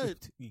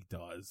good. KOF. He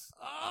does.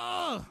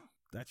 Oh.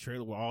 That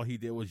trailer where all he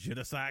did was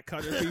genocide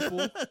cutting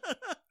people.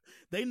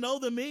 They know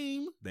the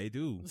meme. They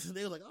do.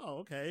 They were like, oh,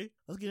 okay.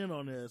 Let's get in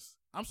on this.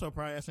 I'm so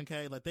proud of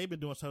SNK. Like, they've been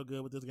doing so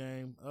good with this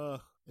game.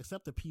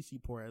 Except the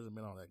PC port hasn't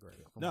been all that great.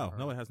 No,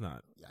 it has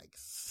not.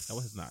 Yikes. No,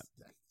 it has not.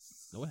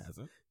 Yikes. No, it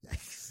hasn't.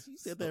 Yikes. You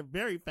said that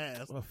very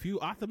fast. A few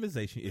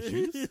optimization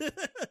issues.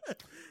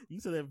 You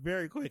said that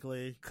very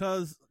quickly.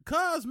 Cause,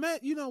 man,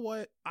 you know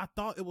what? I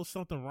thought it was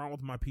something wrong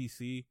with my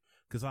PC.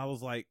 Cause I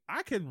was like,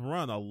 I can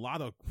run a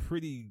lot of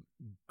pretty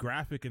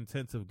graphic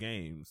intensive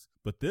games,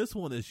 but this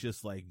one is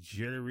just like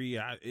jittery.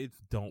 It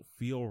don't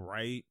feel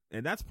right.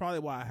 And that's probably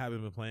why I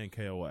haven't been playing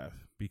KOF,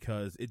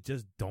 because it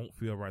just don't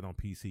feel right on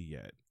PC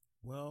yet.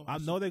 Well, I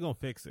know they're going to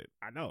fix it.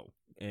 I know.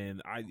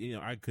 And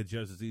I could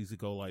just as easily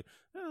go like,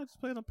 just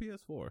play it on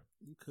PS4.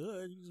 You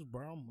could. You just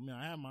borrow. I mean,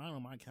 I have mine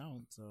on my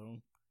account,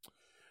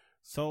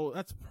 So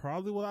that's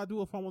probably what I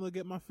do if I want to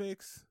get my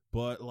fix.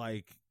 But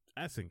like,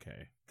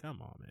 SNK,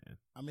 come on, man.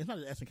 I mean, it's not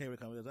that SNK would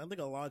come with this. I think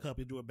a lot of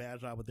companies do a bad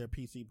job with their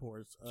PC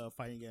ports,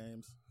 fighting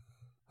games.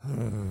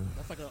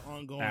 That's like an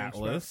ongoing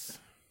Atlas.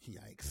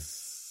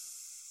 Yikes.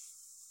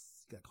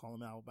 You gotta call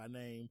them out by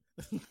name.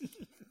 I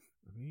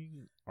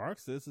mean,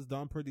 ArcSys has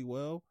done pretty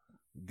well.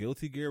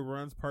 Guilty Gear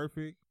runs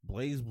perfect.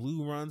 Blaze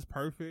Blue runs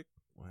perfect.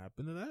 What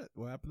happened to that?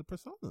 What happened to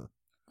Persona?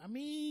 I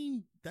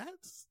mean,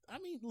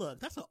 look,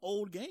 that's an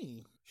old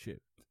game.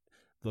 Shit.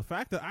 The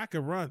fact that I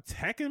can run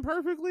Tekken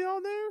perfectly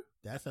on there?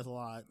 That says a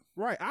lot.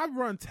 Right. I've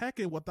run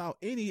Tekken without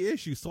any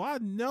issue, so I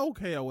know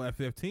KOF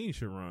 15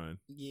 should run.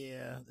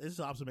 Yeah, it's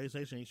an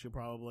optimization issue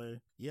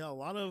probably. Yeah, a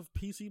lot of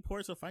PC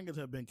ports of fighting games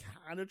have been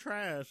kind of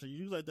trash.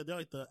 Usually they're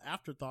like the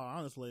afterthought,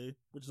 honestly,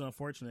 which is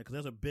unfortunate because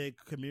there's a big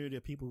community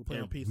of people who play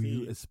on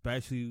PC.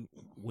 Especially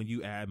when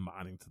you add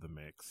modding to the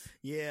mix.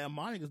 Yeah,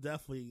 modding is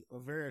definitely a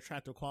very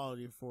attractive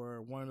quality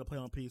for wanting to play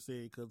on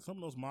PC because some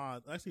of those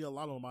mods, actually a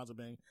lot of those mods have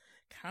been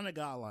kind of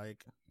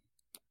godlike.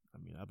 I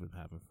mean, I've been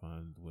having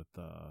fun with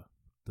the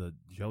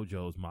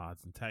JoJo's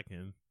mods in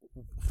Tekken.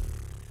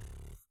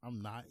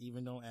 I'm not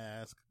even gonna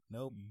ask.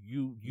 Nope.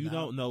 You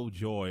don't know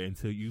joy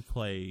until you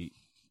play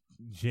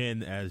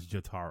Jin as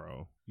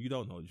Jotaro. You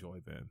don't know joy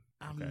then.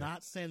 I'm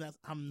not saying that.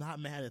 I'm not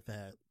mad at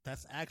that.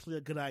 That's actually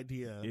a good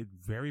idea. It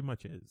very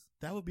much is.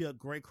 That would be a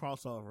great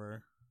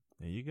crossover.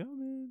 There you go,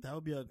 man. That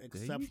would be an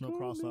exceptional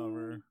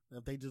crossover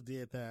if they just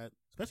did that.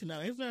 Especially now,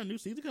 isn't there a new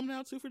season coming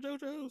out too for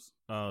JoJo's?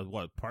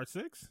 What, part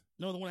 6?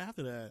 No, the one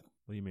after that.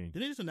 What do you mean?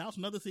 Did they just announce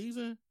another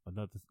season?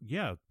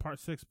 Part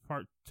 6,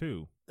 part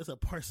 2. It's a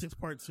part 6,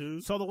 part 2.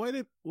 So the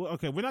way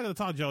okay, we're not going to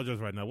talk JoJo's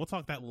right now. We'll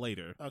talk that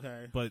later.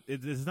 Okay. But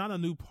it's not a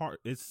new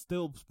part. It's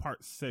still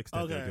part 6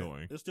 that they're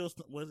doing. It's still,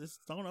 it's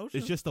Stone Ocean?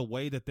 It's just the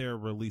way that they're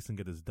releasing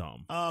it is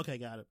dumb. Oh, okay,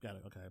 got it.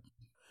 Okay.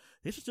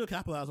 They should still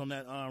capitalize on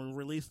that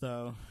release,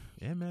 though.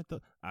 Yeah, man.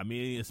 I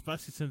mean,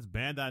 especially since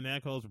Bandai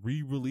Namco's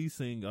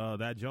re-releasing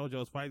that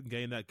JoJo's fighting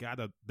game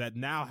that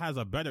now has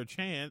a better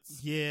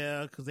chance.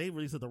 Yeah, because they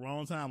released it the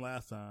wrong time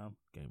last time.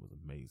 Game was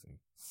amazing.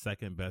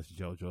 Second best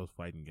JoJo's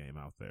fighting game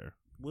out there.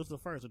 What's the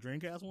first? The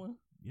Dreamcast one?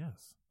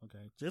 Yes.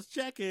 Okay, just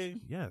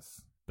checking.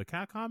 Yes. The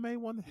Capcom made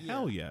one? Yeah.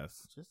 Hell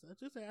yes. Just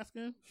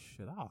asking.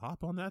 Shit, I'll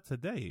hop on that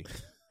today.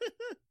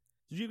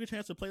 Did you get a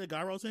chance to play the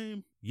Gyro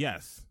team?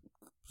 Yes.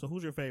 So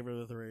who's your favorite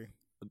of the three?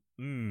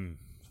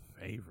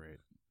 Favorite.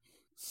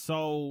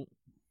 So,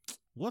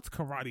 what's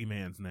Karate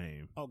Man's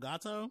name? Oh,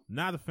 Gato?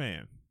 Not a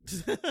fan.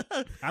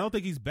 I don't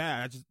think he's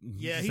bad.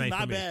 He's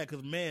not bad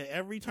because, man,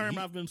 every term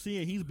I've been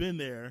seeing, he's been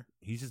there.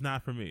 He's just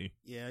not for me.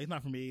 Yeah, he's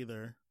not for me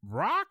either.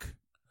 Rock?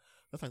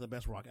 That's like the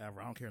best Rock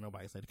ever. I don't care what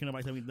nobody says. Can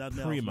nobody tell me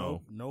nothing Primo.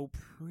 else? Nope.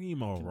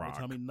 Primo Can Rock.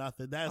 tell me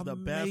nothing. That is the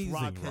Amazing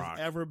best Rock has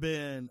ever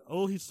been.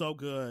 Oh, he's so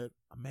good.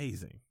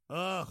 Amazing.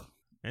 Ugh.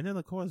 And then,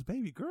 of course,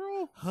 Baby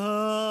Girl.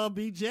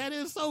 B. Janet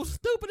is so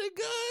stupid and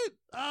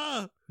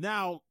good.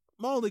 Now,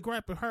 my only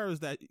gripe with her is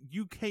that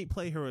you can't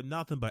play her in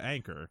nothing but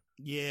Anchor.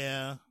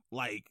 Yeah.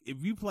 Like,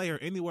 if you play her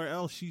anywhere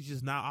else, she's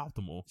just not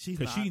optimal.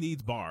 Because she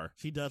needs bar.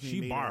 She does need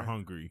She bar her.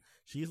 hungry.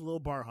 She's a little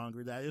bar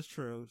hungry. That is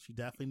true. She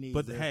definitely needs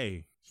But it.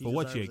 hey, She for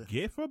what deserves you it.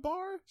 get for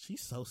bar,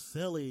 She's so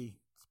silly.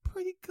 it's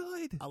pretty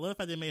good. I love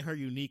how they made her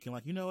unique and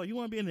like, you know what, you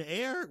want to be in the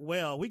air?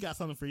 Well, we got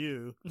something for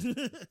you.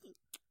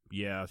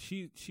 Yeah,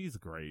 she's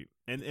great.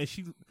 And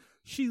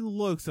she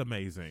looks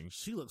amazing.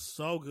 She looks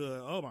so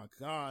good. Oh my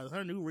God.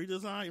 Her new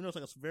redesign, even though it's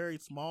like a very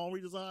small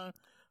redesign,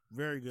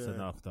 very good. It's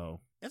enough, though.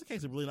 That's a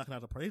case of really knocking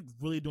out the park. They're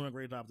really doing a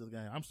great job with this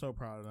game. I'm so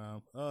proud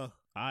of them.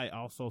 I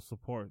also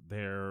support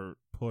their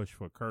push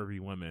for curvy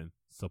women.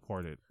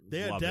 Support it.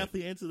 They're Love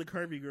definitely into the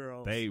curvy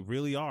girls. They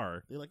really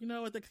are. They're like, you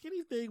know what, the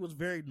skinny thing was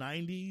very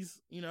 90s.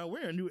 You know,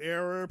 we're in a new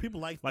era. People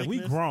like Like,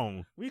 thickness. we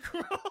grown. We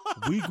grown.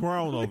 We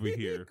grown over We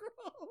here. grown.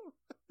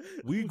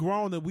 We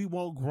grown and we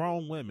want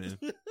grown women.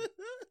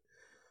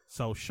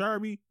 So,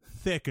 Sherby,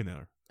 thicken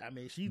her. I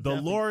mean, she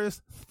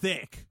Dolores,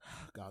 thick.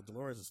 God,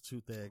 Dolores is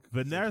too thick.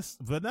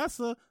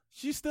 Vanessa,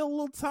 she's still a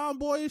little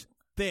tomboyish,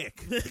 thick.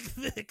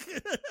 Thick.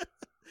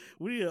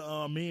 We need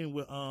a meme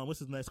with what's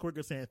his name?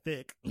 Squirker saying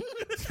thick.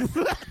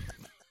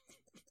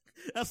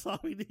 That's all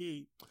we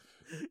need.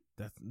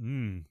 That's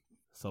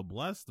So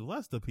bless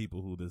the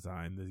people who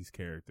designed these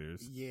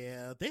characters.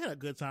 Yeah, they had a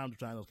good time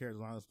designing those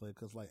characters, honestly,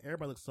 because like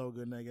everybody looks so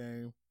good in that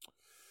game.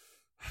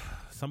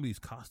 Some of these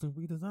costume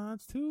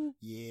redesigns too.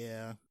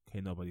 Yeah,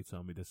 Can't nobody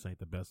tell me this ain't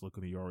the best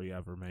looking Iori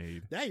ever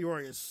made. that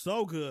Yori is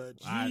so good.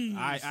 Jeez.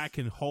 I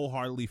can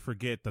wholeheartedly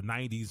forget the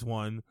 90s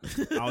one.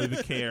 I don't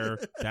even care.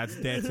 That's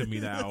dead to me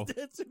now.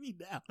 That's dead to me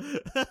now.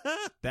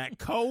 That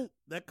coat,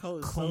 That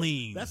coat is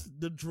clean. that's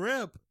the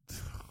drip.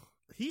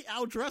 He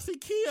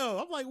outdressing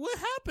Kyo. I'm like, what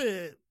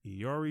happened?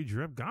 Iori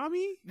Drip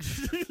Gami?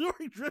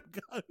 Yori drip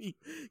got me.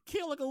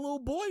 Kyo like a little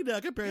boy now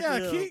compared Yeah,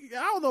 to him.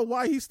 I don't know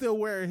why he's still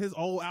wearing his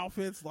old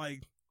outfits.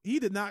 Like, he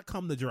did not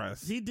come to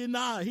dress. He did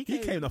not. He He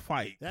came to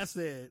fight. That's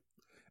it.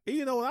 And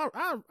you know,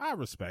 I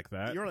respect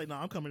that. You're like, no,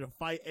 I'm coming to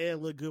fight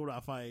and look good when I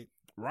fight.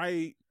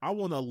 Right? I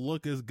want to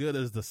look as good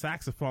as the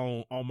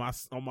saxophone on my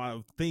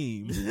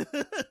theme.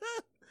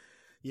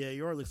 Yeah,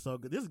 yours looks so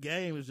good. This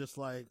game is just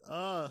like,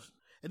 and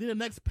then the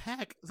next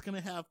pack is gonna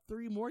have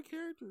 3 more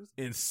characters.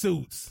 In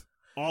suits.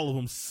 All of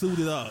them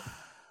suited up.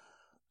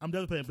 I'm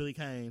definitely playing Billy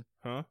Kane.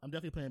 Huh? I'm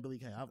definitely playing Billy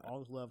Kane. I've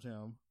always loved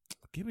him.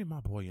 Give me my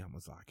boy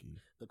Yamazaki.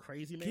 The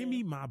crazy man. Give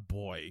me my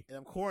boy. And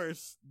of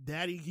course,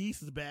 Daddy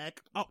Geese is back.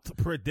 Oh,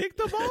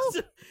 predictable?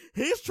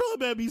 His trailer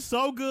better be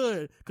so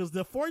good because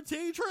the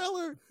 14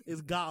 trailer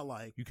is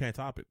godlike. You can't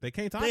top it. They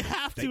can't top They it.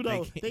 have to,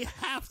 though. can't- They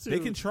have to. They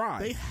can try.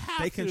 They have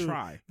They to. can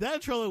try.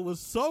 That trailer was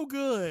so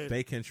good.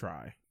 They can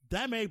try.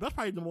 That's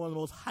probably one of the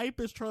most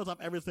hypest trailers I've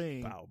ever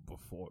seen. Bow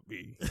before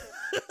me.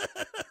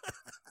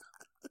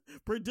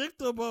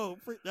 Predictable.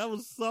 That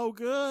was so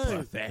good.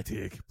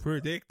 Pathetic.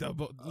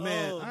 Predictable.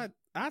 Man, Oh.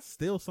 I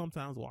still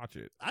sometimes watch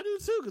it. I do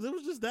too because it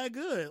was just that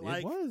good.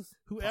 Like it was.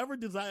 whoever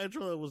designed the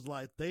trailer was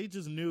like they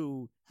just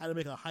knew how to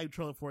make a hype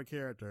trailer for a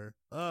character.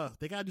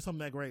 They gotta do something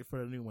that great for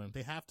the new one.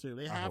 They have to.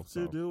 They I have hope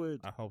to so. do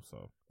it. I hope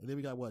so. And then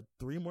we got what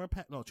 2 more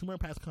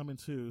packs coming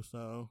too.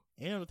 So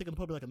and I think it'll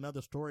probably like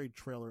another story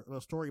trailer,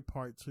 a story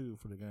part 2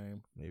 for the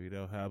game. Maybe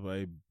they'll have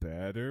a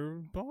better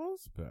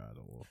boss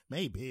battle.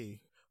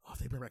 Maybe. Oh, if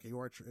they bring back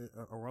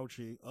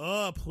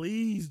Orochi.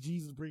 Please,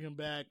 Jesus, bring him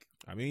back.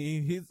 I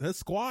mean, his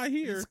squad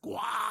here.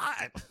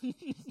 Squad.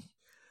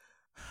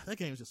 That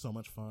game is just so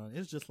much fun.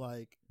 It's just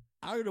like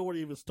I don't know where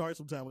to even start.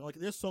 Sometimes like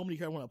there's so many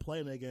characters I want to play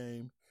in that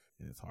game.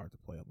 And it's hard to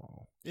play them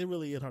all. It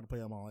really is hard to play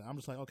them all. Like, I'm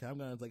just like, okay, I'm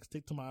gonna like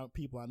stick to my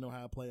people I know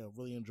how to play and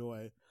really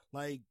enjoy.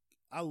 Like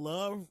I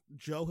love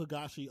Joe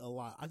Higashi a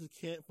lot. I just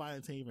can't find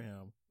a team for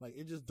him. Like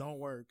it just don't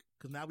work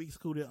because now we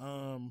scooted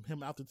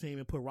him out the team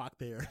and put Rock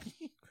there.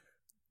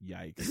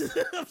 Yikes.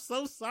 I'm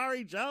so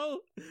sorry,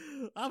 Joe.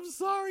 I'm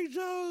sorry,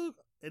 Joe.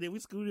 And then we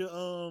scooted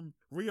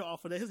Rio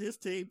off of his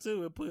team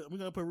too, and we're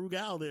gonna put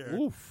Rugal there.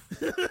 Oof.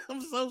 I'm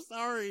so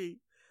sorry.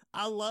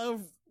 I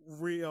love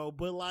Rio,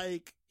 but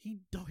like he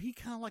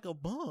kind of like a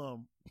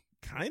bum.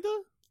 Kinda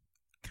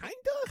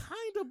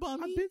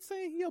Bummy. I've been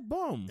saying he a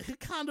bum.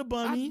 Kind of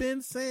bummy. I've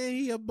been saying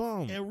he a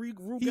bum. And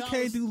Rugal.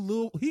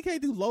 He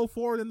can't do low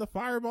forward in the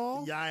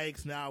fireball.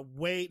 Yikes! Now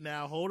wait.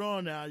 Now hold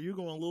on. Now you're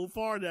going a little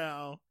far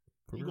now.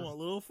 You're going a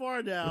little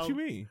far now. What you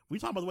mean? We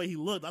talking about the way he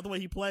looked, not the way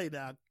he played.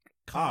 Now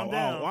calm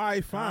down. All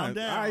right, fine. Calm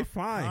down. All right,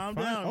 fine. Calm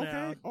fine. down Okay.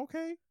 now.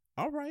 Okay.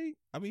 All right.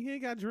 I mean, he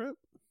ain't got drip.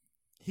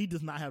 He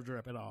does not have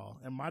drip at all,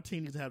 and my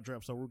team needs to have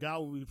drip. So Rugal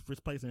will be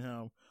replacing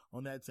him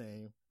on that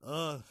team.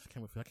 I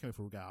can't wait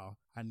for Rugal.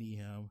 I need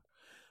him.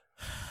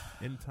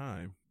 In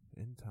time.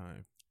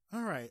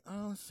 All right.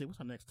 Let's see. What's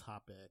our next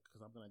topic?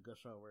 Because I'm going to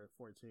gush over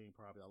 14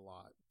 probably a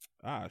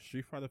lot.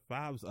 Street Fighter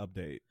V's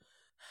update.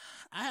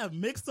 I have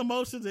mixed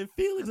emotions and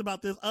feelings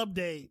about this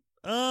update.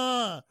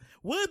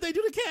 What did they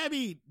do to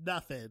Cammy?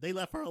 Nothing. They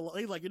left her alone.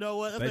 He's like, you know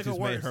what? Let's They make just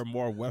her worse. made her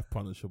more web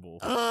punishable.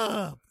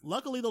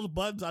 Luckily, those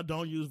buttons I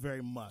don't use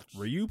very much.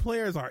 Ryu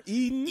players are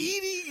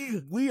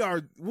eating. We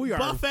are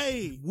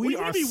buffet. We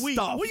are What do you mean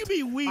stuffed. What do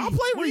you mean we? I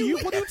play Ryu.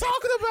 What are you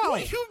talking about?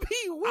 What do you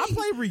mean we? I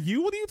play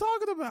Ryu. What are you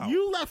talking about?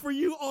 You left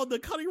Ryu on the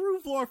cutting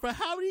room floor for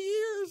how many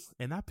years?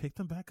 And I picked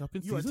him back up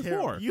in You are season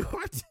terrible. 4. You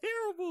are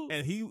terrible.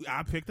 And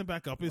I picked him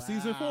back up in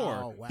season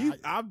 4.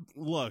 Wow.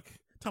 Look.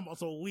 Talking about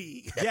so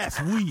we.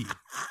 Yes, we.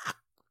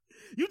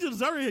 You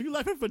deserted him. You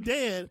left him for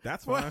dead.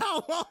 That's for fine.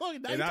 how long?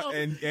 Now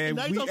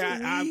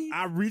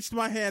I reached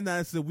my hand and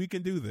I said we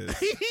can do this.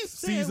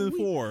 Season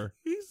 4.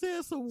 He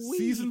said some we.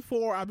 Season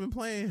 4. I've been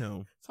playing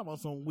him. Talking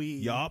about some we.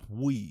 Yup,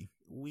 we.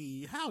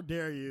 We. How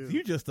dare you?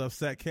 You just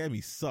upset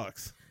Cammy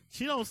sucks.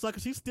 She don't suck.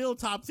 She's still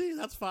top 10.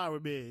 That's fine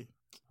with me.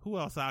 Who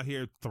else out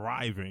here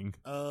thriving?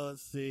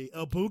 Let's see.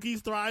 Ibuki's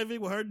thriving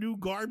with her new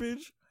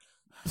garbage.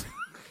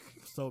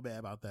 So bad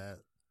about that.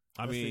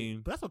 I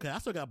mean, but that's okay. I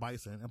still got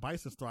Bison, and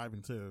Bison's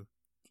thriving too.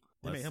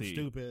 They made him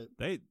stupid.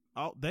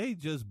 They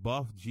just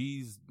buffed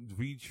G's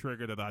V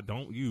trigger that I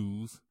don't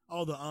use.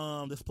 Oh,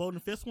 the exploding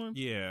fist one.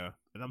 Yeah,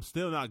 and I'm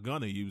still not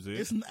gonna use it.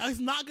 It's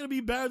not gonna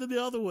be better than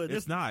the other one.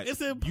 It's not.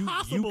 It's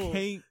impossible.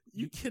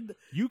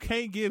 You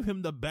can't give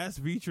him the best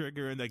V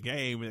trigger in the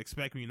game and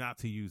expect me not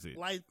to use it.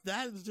 Like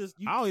that is just.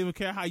 I don't even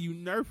care how you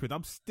nerf it.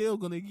 I'm still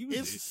gonna use it.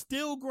 It's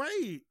still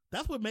great.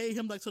 That's what made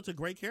him like such a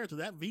great character.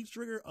 That V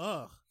trigger.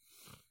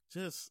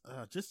 Just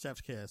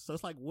chef's kiss. So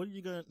it's like, what are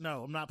you gonna?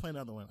 No, I'm not playing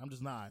the other one. I'm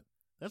just not.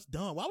 That's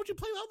dumb. Why would you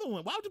play the other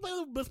one? Why would you play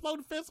the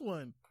exploding fist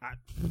one?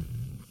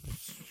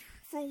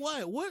 For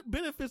what? What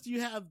benefits do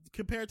you have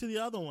compared to the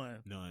other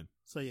one? None.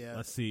 So yeah.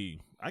 Let's see.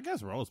 I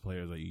guess Rose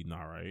players are eating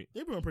all right.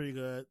 They're doing pretty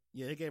good.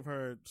 Yeah, they gave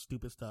her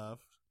stupid stuff.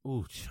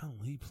 Ooh,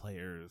 Chun-Li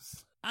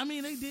players. I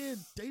mean, they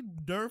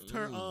nerfed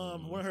her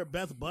one of her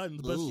best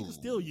buttons, but she can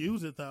still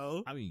use it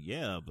though. I mean,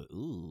 yeah, but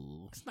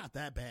it's not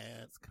that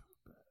bad.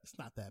 It's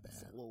not that bad.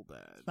 It's a little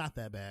bad. It's not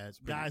that bad.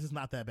 Guys, it's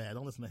not that bad.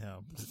 Don't listen to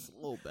him. It's a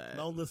little bad.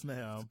 Don't listen to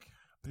him.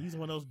 He's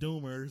one of those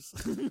doomers.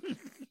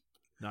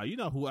 Now, you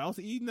know who else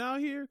eating out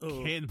here?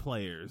 Ooh. Ken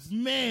players.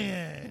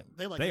 Man.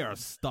 They are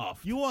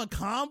stuffed. You want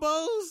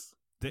combos?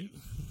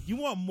 You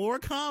want more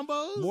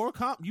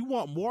combos? You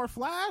want more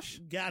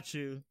Flash? Got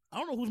you. I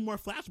don't know who's more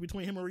Flash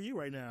between him and Ryu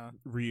right now.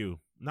 Ryu.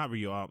 Not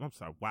Ryu. I'm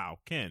sorry. Wow.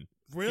 Ken.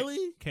 Really?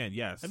 Ken,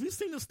 yes. Have you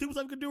seen the stupid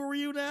stuff you can do with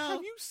Ryu now?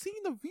 Have you seen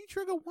the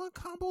V-Trigger 1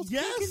 combos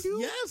yes, Ken can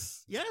do?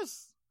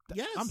 Yes.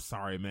 I'm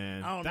sorry,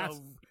 man. I don't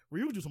know.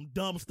 Ryu do some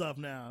dumb stuff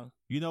now.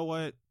 You know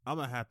what? I'm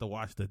gonna have to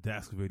watch the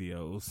desk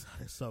videos.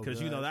 It's so because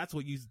good. you know that's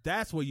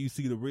where you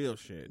see the real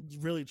shit.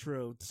 Really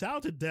true. Shout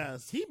out to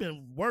Desk. He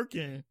been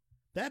working.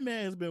 That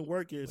man has been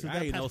working since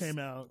that patch came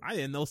out. I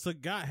didn't know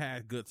Sagat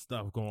had good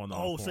stuff going on.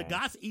 Oh,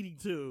 Sagat's eating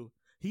too.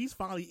 He's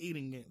finally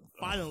eating it.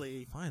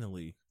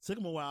 Finally. Took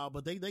him a while,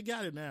 but they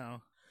got it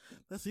now.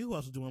 Let's see who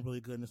else is doing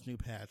really good in this new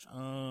patch.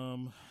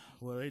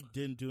 Well, they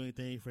didn't do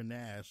anything for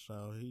Nash,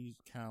 so he's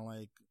kind of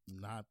like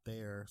not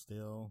there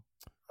still.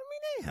 I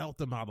mean, they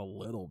helped him out a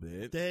little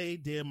bit. They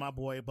did, my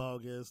boy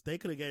Bogus. They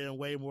could have given him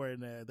way more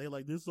than that. They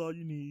like, this is all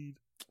you need.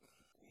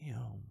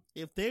 Damn.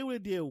 If they would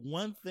have did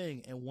one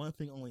thing and one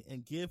thing only,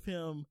 and give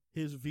him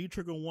his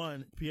V-Trigger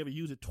 1 to be able to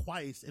use it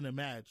twice in a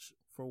match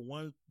for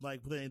one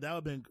like thing, that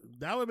would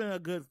have been a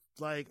good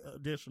like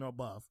additional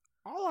buff.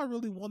 All I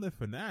really wanted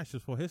for Nash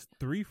is for his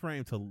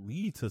 3-frame to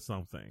lead to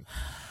something.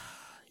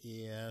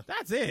 Yeah.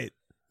 That's it.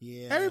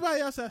 Yeah.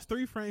 Everybody else has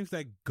 3 frames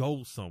that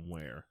go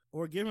somewhere.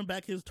 Or give him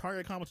back his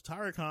target combo to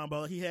target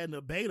combo he had in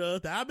the beta.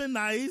 That'd been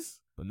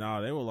nice. But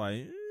no, they were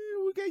like,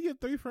 we gave you a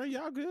 3-frame.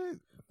 Y'all good.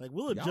 Like,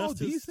 we'll adjust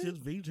his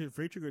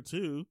V-Trigger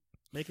too.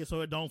 Make it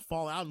so it don't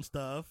fall out and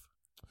stuff.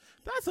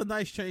 That's a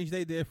nice change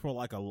they did for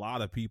like a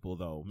lot of people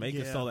though. Make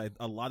it so that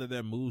a lot of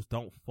their moves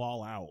don't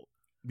fall out.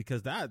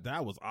 Because that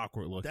was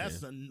awkward looking.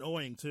 That's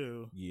annoying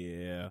too.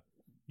 Yeah.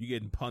 You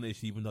getting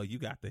punished even though you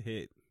got the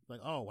hit.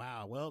 Like, oh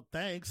wow, well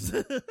thanks.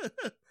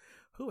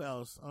 Who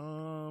else?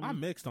 I'm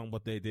mixed on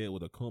what they did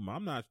with Akuma.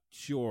 I'm not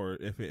sure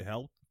if it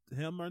helped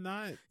him or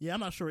not. Yeah,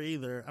 I'm not sure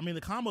either. I mean,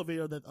 the combo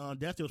video that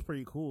Death did was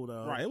pretty cool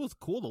though. Right, it was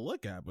cool to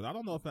look at, but I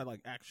don't know if that like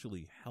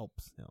actually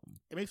helps him.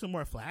 It makes him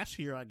more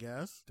flashier, I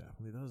guess.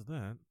 Definitely does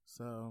that.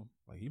 So,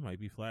 like, he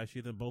might be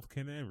flashier than both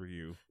Ken and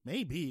Ryu.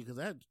 Maybe because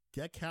that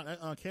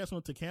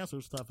cancel to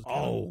cancel stuff is.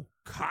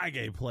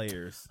 Kage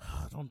players.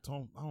 I don't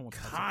want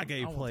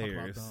Kage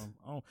players.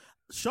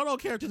 Shoto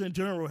characters in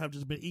general have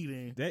just been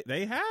eating.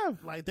 They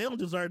have. Like, they don't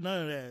deserve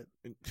none of that.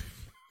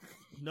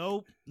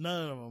 Nope,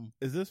 none of them.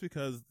 Is this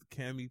because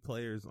Cammy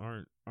players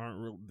aren't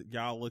real?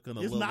 Y'all looking a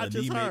little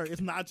anemic? It's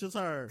not just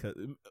her.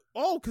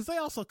 Because they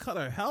also cut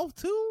her health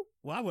too.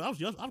 Well, I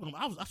figured it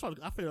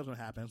was gonna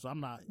happen, so I'm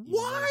not.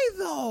 Why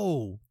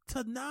though?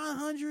 To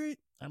 900?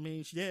 I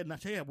mean, she had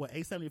what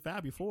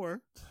 875 before.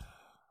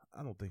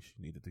 I don't think she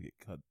needed to get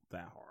cut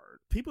that hard.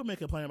 People been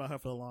complaining about her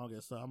for the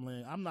longest, so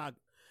I'm not.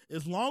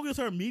 As long as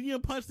her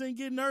medium punch didn't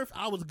get nerfed,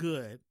 I was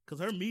good. Because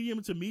her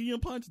medium to medium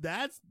punch,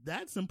 that's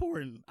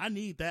important. I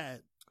need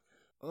that.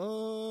 I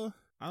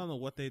don't know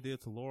what they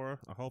did to Laura.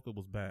 I hope it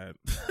was bad.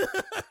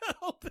 I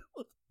hope it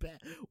was bad.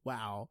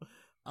 Wow.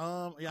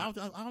 Yeah,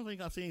 I don't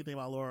think I've seen anything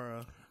about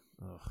Laura.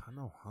 I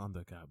know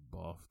Honda got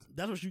buffed.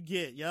 That's what you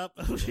get. Yep.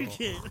 That's what you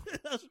get.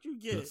 That's what you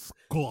get.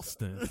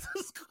 Disgusting.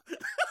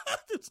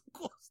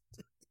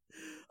 Disgusting.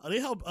 They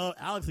helped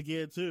Alex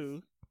again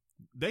too.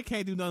 They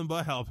can't do nothing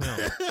but help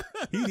him.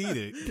 He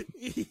needed.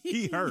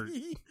 He hurt.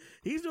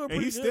 He's doing pretty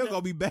and he's good still now.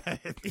 gonna be bad.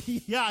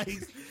 Yeah,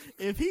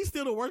 if he's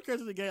still the worst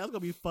character in the game, that's gonna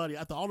be funny.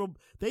 After all them,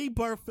 they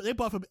buff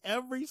him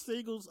every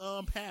single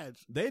patch.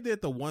 They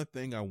did the one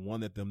thing I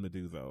wanted them to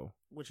do though,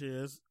 Which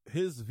is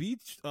his V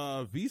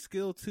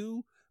skill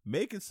 2,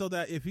 make it so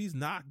that if he's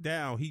knocked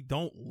down, he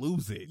don't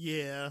lose it.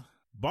 yeah.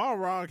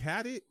 Balrog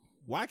had it.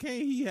 Why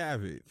can't he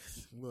have it?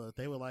 Look,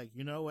 they were like,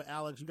 you know what,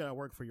 Alex, you gotta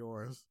work for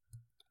yours.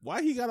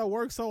 Why he gotta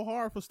work so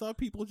hard for stuff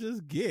people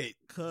just get?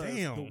 Cause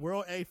Damn. the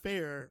world ain't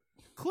fair.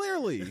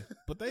 Clearly.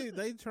 But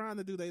they trying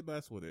to do their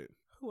best with it.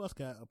 Who else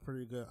got a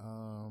pretty good,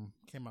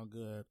 came out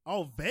good?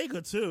 Oh,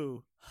 Vega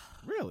too.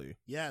 Really?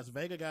 Yes,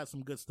 Vega got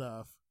some good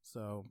stuff.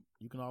 So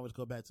you can always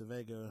go back to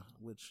Vega,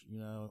 which, you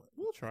know,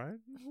 We'll try it.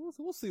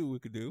 We'll see what we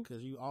could do.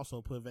 because you also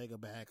put Vega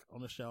back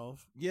on the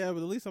shelf. Yeah, but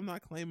at least I'm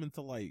not claiming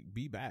to like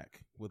be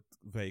back with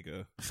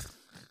Vega.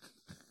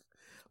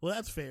 Well,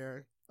 that's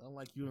fair.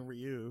 Unlike you and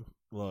Ryu.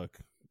 Look,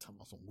 Talking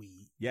about some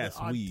weed. Yes,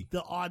 we.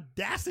 The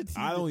audacity.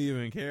 I don't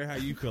even care how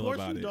you feel Of course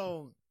about you it.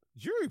 don't.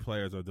 Jury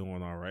players are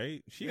doing all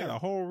right. She got Yeah. a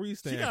whole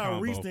restand. She got combo.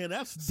 a restand.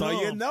 That's So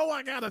dumb. you know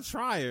I gotta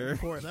try her.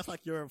 Of course, that's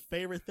like your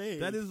favorite thing.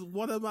 That is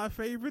one of my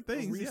favorite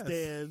things. Yes.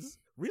 Restands.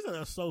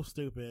 Restands are so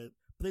stupid.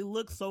 But they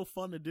look so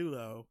fun to do,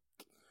 though.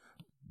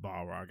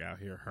 Balrog out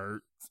here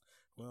hurt.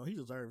 Well, he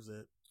deserves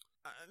it.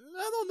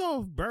 I don't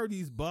know if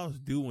Birdie's buffs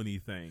do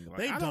anything. Like,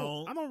 They I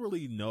don't. I don't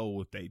really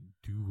know if they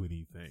do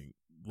anything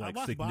like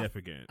watched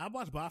significant. I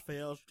watched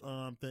Bafale's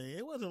thing.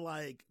 It wasn't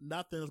like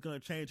nothing was going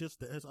to change his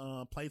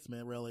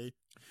placement, really.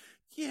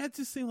 Yeah, it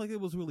just seemed like it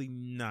was really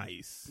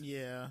nice.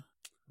 Yeah.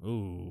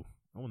 Ooh,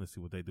 I want to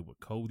see what they do with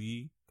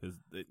Cody because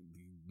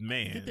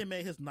man, I think they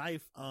made his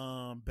knife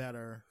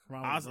better.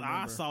 From what I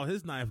remember. saw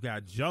his knife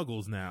got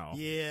juggles now.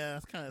 Yeah,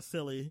 it's kind of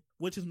silly,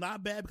 which is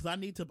not bad because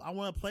I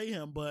want to play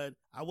him, but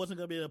I wasn't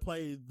gonna be able to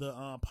play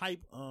the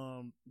pipe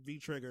V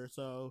trigger.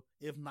 So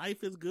if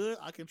knife is good,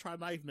 I can try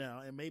knife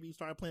now and maybe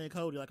start playing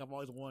Cody like I've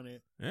always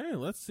wanted. Hey,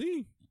 let's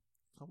see.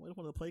 I always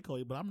wanted to play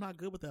Cody, but I'm not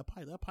good with that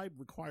pipe. That pipe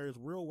requires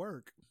real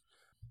work.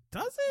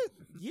 Does it?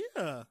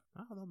 Yeah,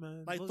 I don't know,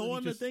 man. like Look,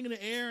 throwing you the thing in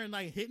the air and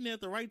like hitting it at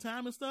the right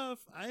time and stuff.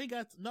 I ain't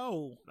got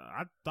no.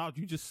 I thought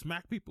you just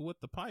smack people with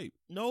the pipe.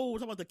 No, we're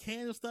talking about the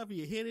can and stuff.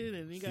 You hit it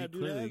and you gotta do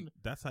Clearly, that.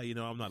 that's how you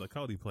know I'm not a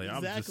Cody player.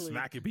 I'm just Exactly.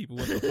 smacking people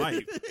with the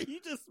pipe.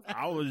 You just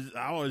I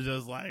was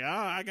just like, oh,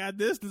 I got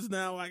distance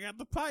now. I got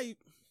the pipe.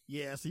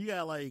 yeah. So you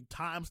got like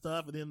time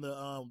stuff, and then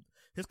the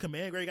his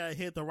command grade got to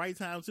hit at the right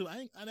time too.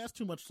 That's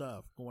too much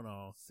stuff going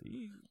on.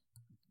 See,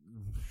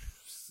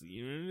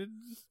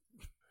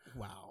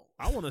 Wow.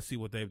 I want to see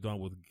what they've done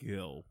with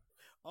Gil.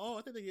 Oh,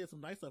 I think they did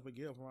some nice stuff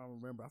again from what I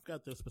remember. I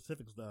forgot the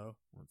specifics though.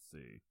 Let's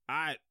see.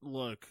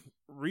 Look,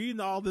 reading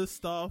all this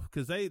stuff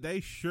because they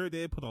sure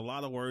did put a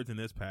lot of words in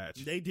this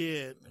patch. They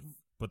did.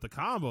 But the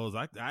combos,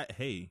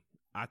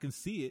 I can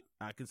see it.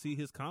 I can see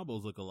his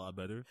combos look a lot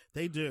better.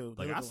 They do.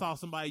 Like I saw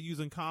somebody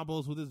using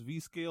combos with his V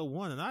scale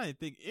 1, and I didn't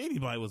think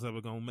anybody was ever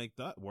gonna make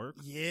that work.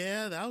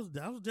 Yeah, that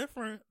was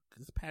different.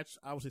 This patch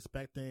I was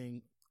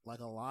expecting like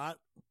a lot,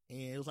 and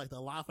it was like a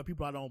lot for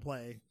people I don't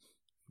play.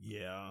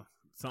 Yeah,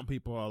 some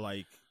people are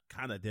like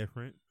kind of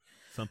different.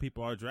 Some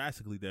people are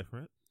drastically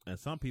different, and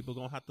some people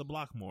gonna have to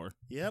block more.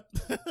 Yep.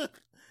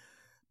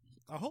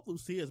 I hope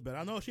Lucia's better.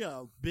 I know she had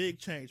a big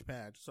change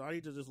patch, so I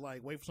need to just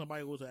like wait for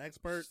somebody who's an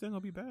expert. She's still gonna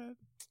be bad.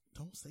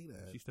 Don't say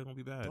that. She's still gonna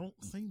be bad.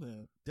 Don't say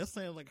that. Just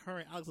saying like her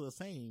and Alex are the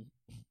same.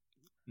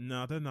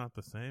 No, they're not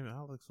the same.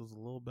 Alex was a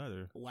little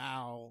better.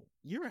 Wow.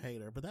 You're a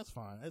hater, but that's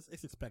fine.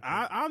 It's expected.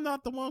 I'm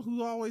not the one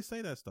who always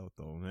say that stuff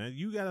though, man.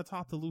 You gotta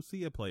talk to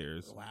Lucia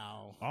players.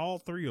 Wow. All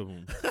 3 of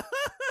them.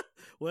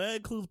 Well, it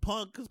includes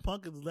Punk, because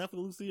Punk is definitely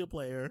a Lucia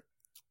player.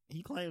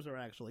 He claims her,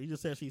 actually. He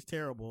just says she's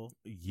terrible.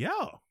 Yeah.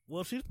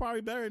 Well, she's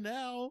probably better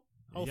now.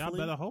 Y'all Hopefully.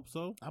 better hope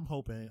so. I'm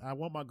hoping. I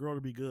want my girl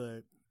to be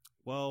good.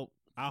 Well,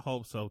 I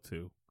hope so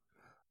too.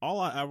 All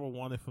I ever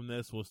wanted from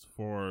this was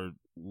for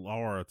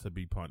Laura to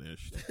be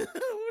punished.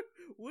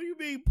 What do you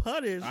mean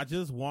punished? I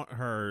just want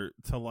her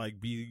to like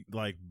be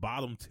like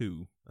bottom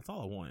 2. That's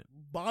all I want.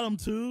 Bottom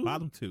 2?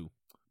 Bottom 2.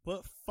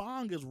 But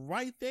Fong is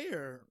right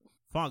there.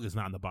 Fong is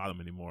not in the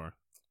bottom anymore.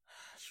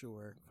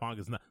 Sure. Fong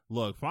is not.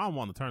 Look, Fong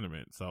won the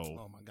tournament, so.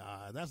 Oh my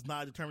God. That's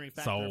not a determining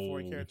factor for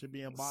a character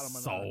being bottom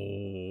or not.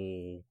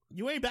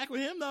 You ain't back with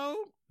him though?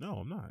 No,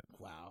 I'm not.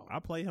 Wow. I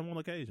play him on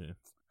occasion.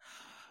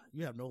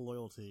 You have no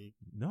loyalty.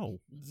 No.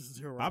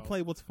 0. I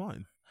play what's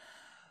fun.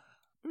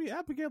 I mean,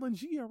 Abigail and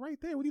G are right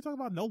there. What are you talking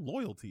about? No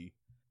loyalty.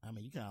 I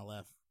mean, you kind of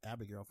left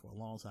Abigail for a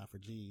long time for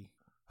G.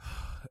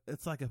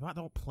 it's like if I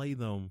don't play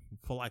them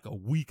for like a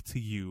week to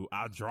you,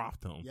 I'll drop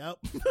them. Yep.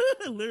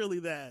 Literally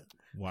that.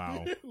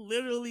 Wow.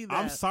 Literally that.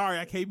 I'm sorry,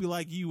 I can't be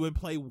like you and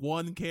play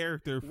one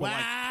character for Wow.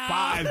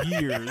 like 5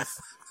 years.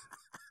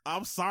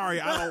 I'm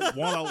sorry, I don't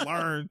want to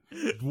learn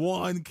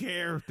one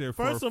character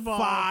for 5 years. First of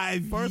all,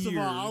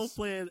 I was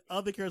playing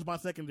other characters by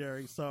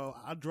secondary, so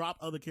I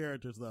dropped other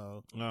characters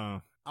though.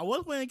 I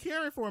was playing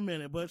Karen for a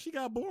minute, but she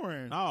got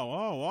boring.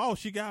 Oh,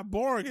 she got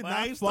boring and But I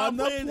not ain't fun stopped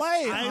to playing.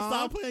 play. I ain't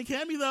stopped playing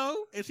Cammy though,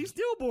 and she's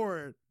still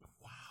bored.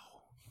 Wow.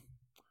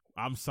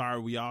 I'm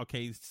sorry, we all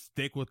can't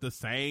stick with the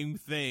same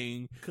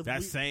thing.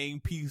 That same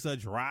piece of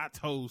dry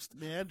toast.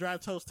 Man, dry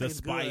toast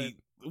tastes despite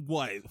good.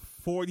 What,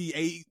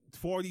 48,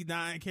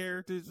 49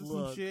 characters or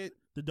some shit?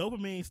 The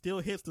dopamine still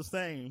hits the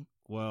same.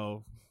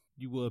 Well,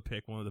 you would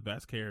pick one of the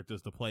best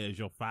characters to play as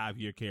your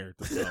 5-year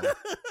character. So.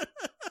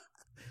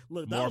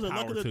 Look, more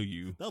power to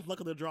you. That was luck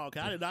of the draw.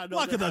 I did not know.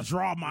 Luck of the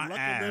draw, my luck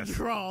ass. Of the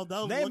draw.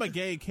 Name a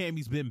game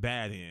Cammy's been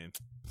bad in.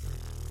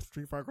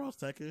 Street Fighter Cross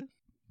Tekken.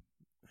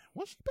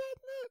 Was she bad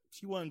in that?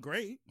 She wasn't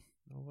great.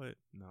 No, what?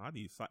 No,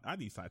 I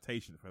need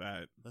citation for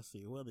that. Let's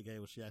see. What other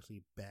game was she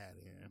actually bad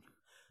in?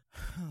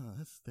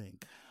 Let's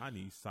think. I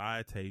need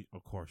citation.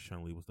 Of course,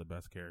 Chun-Li was the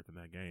best character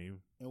in that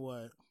game. And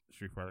what?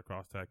 Street Fighter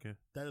Cross Tekken.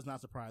 That does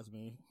not surprise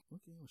me.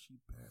 What game was she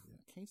bad in?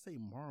 Can't say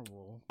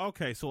Marvel.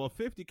 Okay, so a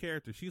 50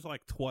 character, she's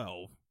like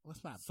 12. Well,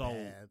 that's not so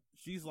bad.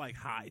 She's like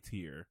high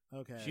tier.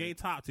 Okay. She ain't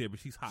top tier, but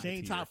she's high tier. She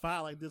ain't top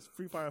 5 like this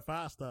Free Fire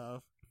 5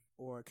 stuff.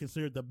 Or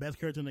considered the best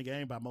character in the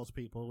game by most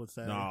people would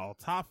say. No,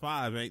 top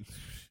 5 ain't.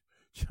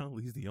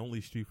 Chun-Li's the only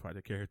Street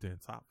Fighter character in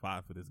top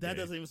 5 for this game. That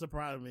doesn't even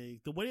surprise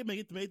me. The way they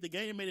made the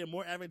game made it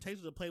more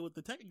advantageous to play with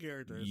the Tekken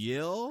characters.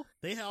 Yeah.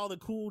 They had all the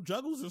cool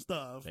juggles and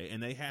stuff.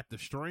 And they had the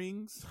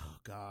strings. Oh,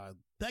 God.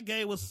 That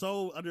game was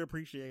so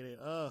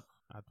underappreciated.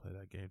 I'd play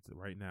that game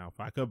right now if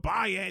I could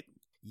buy it.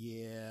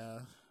 Yeah.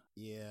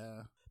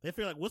 They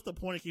feel like, what's the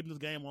point of keeping this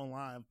game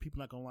online? People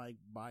not gonna like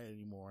buy it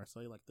anymore. So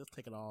you're like, let's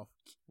take it off.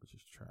 Which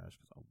is trash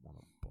because I want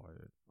to buy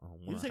it.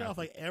 You take it off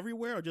like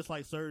everywhere or just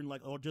like certain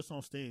or just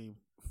on Steam?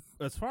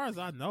 As far as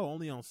I know,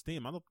 only on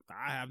Steam.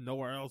 I have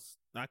nowhere else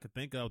I could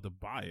think of to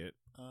buy it.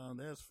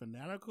 There's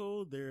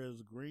Fanatical.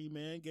 There's Green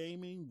Man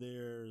Gaming.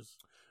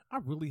 I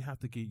really have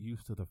to get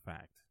used to the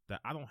fact that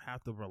I don't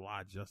have to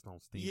rely just on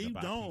Steam to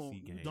buy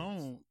PC games. You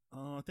don't.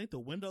 I think the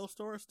Windows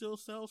Store still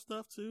sells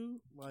stuff too.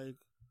 Like,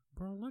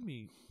 bro, let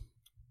me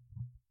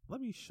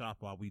shop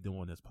while we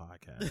doing this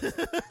podcast.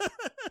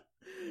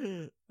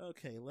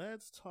 Okay,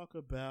 let's talk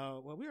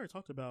about. Well, we already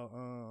talked about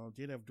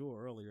JDF Duel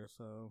earlier,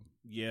 so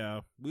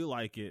yeah, we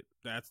like it.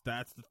 That's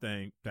the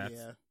thing.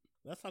 Yeah.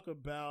 Let's talk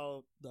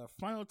about the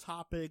final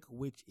topic,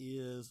 which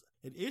is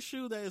an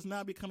issue that is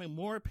now becoming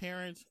more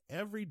apparent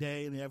every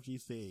day in the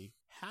FGC.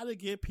 How to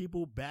get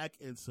people back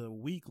into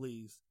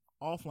weeklies,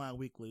 offline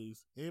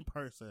weeklies, in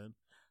person.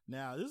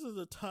 Now, this is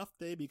a tough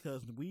thing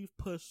because we've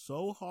pushed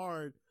so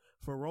hard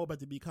for rollback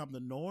to become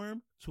the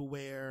norm to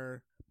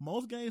where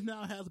most games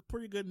now has a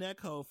pretty good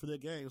netcode for their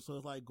games. So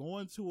it's like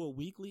going to a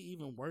weekly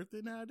even worth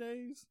it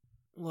nowadays?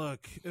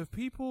 Look, if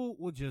people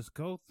would just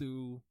go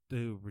through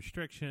the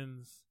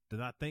restrictions,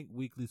 then I think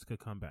weeklies could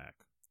come back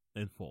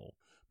in full.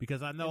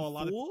 Because I know a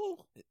lot of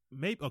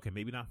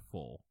maybe not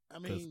full. I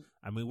mean,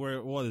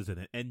 what is it?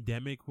 An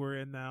endemic we're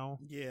in now?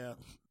 Yeah.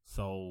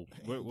 So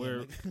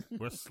we're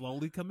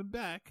slowly coming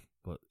back.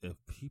 But if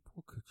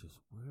people could just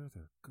wear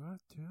their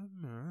goddamn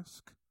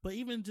mask. But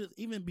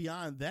even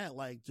beyond that,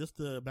 like just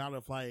the amount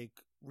of like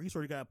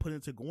resource you got to put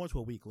into going to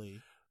a weekly.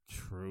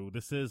 True.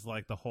 This is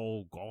like the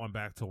whole going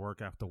back to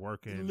work after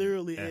working. It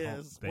literally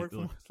is.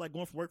 It's like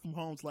going from work from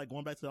home to like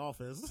going back to the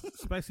office.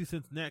 Especially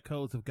since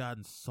netcodes have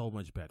gotten so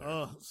much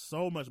better.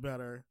 So much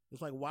better.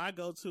 It's like, why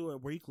go to a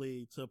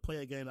weekly to play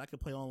a game that I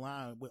could play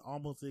online with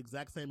almost the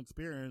exact same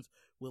experience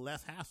with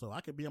less hassle?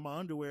 I could be in my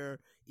underwear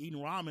eating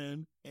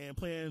ramen and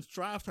playing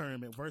Strive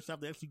Tournament versus have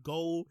to actually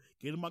go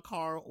get in my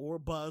car or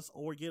bus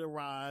or get a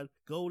ride,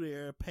 go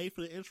there, pay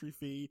for the entry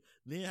fee,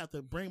 then have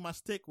to bring my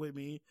stick with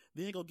me,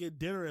 then go get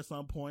dinner at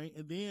some point,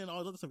 and then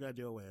all the other stuff I gotta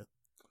deal with.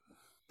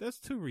 There's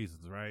two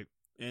reasons, right?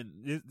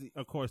 And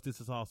of course, this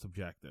is all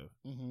subjective.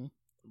 Mm-hmm.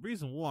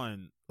 Reason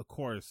one, of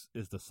course,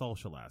 is the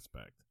social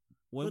aspect.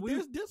 But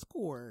there's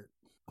Discord.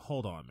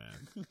 Hold on,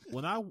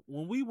 man.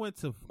 when we went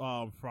to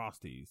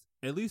Frosty's,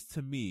 at least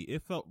to me,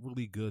 it felt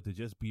really good to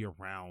just be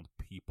around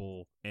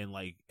people and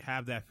like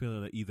have that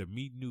feeling of either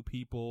meet new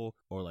people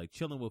or like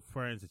chilling with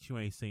friends that you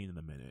ain't seen in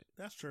a minute.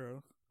 That's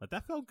true. Like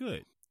that felt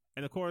good.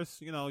 And of course,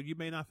 you know, you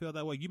may not feel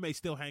that way. You may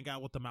still hang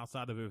out with them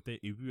outside of it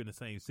if you're in the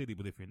same city,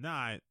 but if you're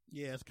not,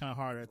 yeah, it's kind of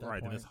harder at that point.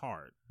 Right, then it's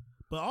hard.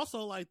 But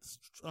also, like,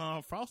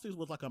 Frosty's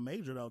was like a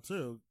major though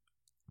too.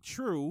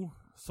 True.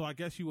 So I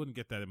guess you wouldn't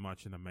get that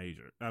much in a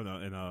major, in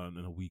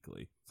a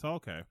weekly. So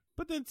okay.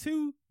 But then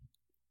two,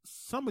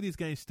 some of these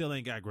games still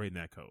ain't got great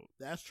netcode.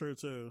 That's true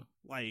too.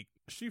 Like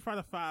Street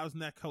Fighter V's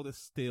netcode is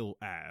still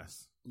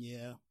ass.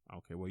 Yeah.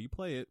 Okay, well you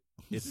play it,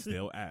 it's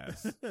still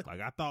ass. Like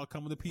I thought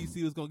coming to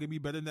PC was gonna give me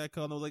better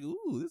netcode, and I was like,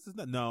 ooh, this is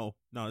not. No,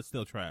 it's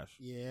still trash.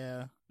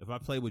 Yeah. If I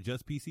play with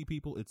just PC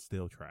people, it's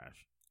still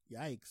trash.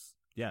 Yikes.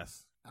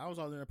 Yes. I was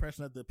under the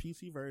impression that the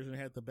PC version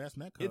had the best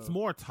netcode. It's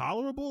more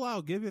tolerable,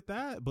 I'll give it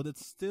that, but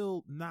it's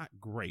still not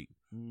great.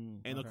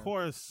 And of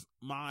course,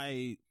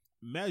 my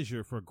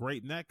measure for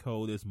great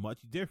netcode is much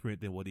different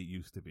than what it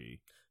used to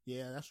be.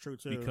 Yeah, that's true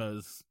too.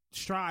 Because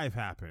Strive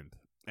happened,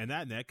 and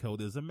that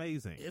netcode is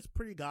amazing. It's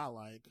pretty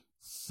godlike.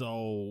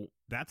 So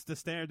that's the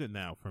standard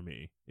now for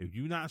me. If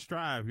you not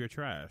Strive, you're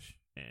trash.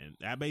 And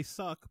that may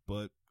suck,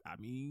 but I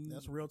mean,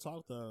 That's real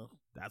talk though.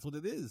 that's what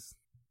it is.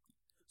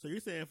 So you're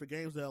saying for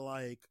games that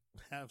like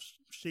have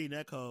shitty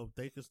netcode,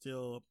 they can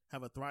still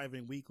have a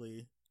thriving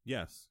weekly.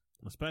 Yes.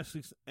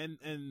 Especially,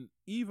 and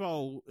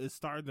Evo is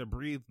starting to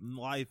breathe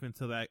life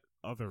into that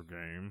other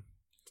game.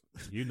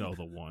 You know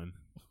the one.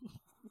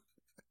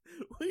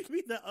 What do you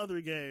mean that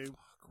other game?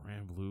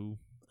 Grand Blue.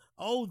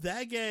 Oh,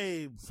 that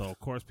game. So, of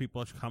course,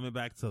 people are coming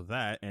back to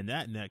that, and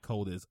that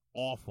netcode is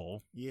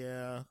awful.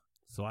 Yeah.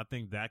 So I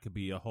think that could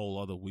be a whole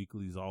other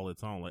weeklies all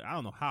its own. Like, I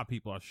don't know how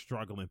people are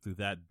struggling through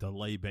that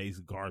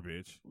delay-based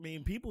garbage. I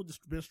mean, people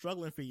just been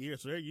struggling for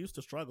years, so they're used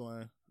to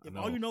struggling. If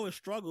know. all you know is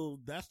struggle,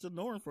 that's the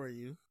norm for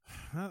you.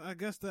 I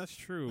guess that's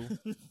true.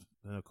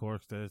 And, of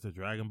course, there's the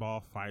Dragon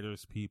Ball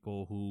Fighters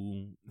people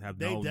who have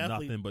They known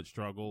definitely- nothing but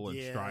struggle and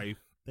Yeah. strife.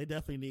 They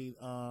definitely need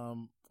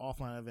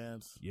offline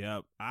events.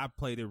 Yep. I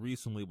played it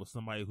recently with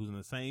somebody who's in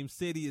the same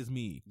city as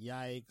me.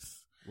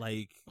 Yikes.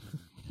 Like,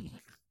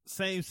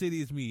 same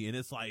city as me, and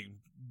it's like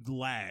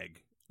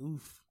lag.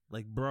 Oof.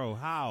 Like, bro,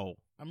 how?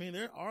 I mean,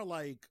 there are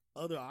like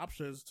other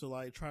options to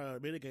like try to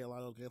mitigate a lot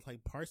of those games,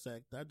 like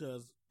Parsec. That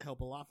does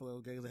help a lot for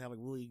those games that have like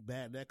really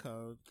bad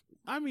netcode.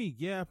 I mean,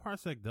 yeah,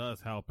 Parsec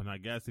does help, and I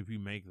guess if you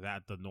make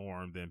that the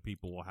norm, then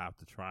people will have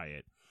to try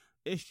it.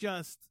 It's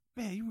just,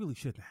 man, you really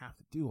shouldn't have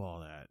to do all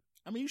that.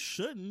 I mean, you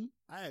shouldn't.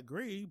 I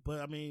agree, but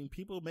I mean,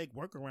 people make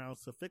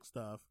workarounds to fix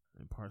stuff.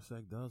 And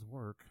Parsec does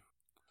work.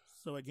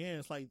 So again,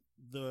 it's like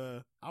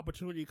the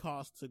opportunity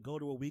cost to go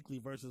to a weekly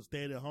versus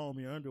staying at home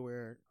in your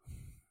underwear.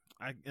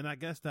 I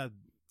guess that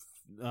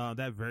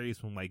that varies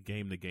from like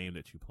game to game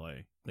that you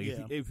play. Like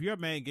Yeah. if your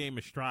main game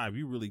is Strive,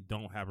 you really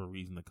don't have a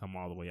reason to come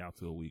all the way out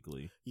to a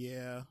weekly.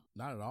 Yeah,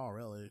 not at all,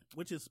 really.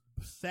 Which is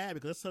sad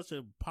because it's such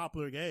a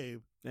popular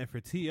game. And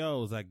for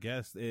TOs, I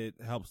guess it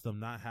helps them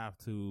not have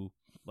to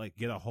like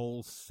get a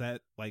whole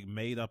set like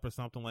made up or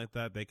something like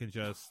that. They can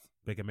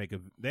make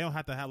they don't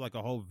have to have like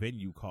a whole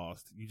venue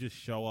cost. You just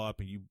show up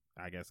and you,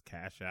 I guess,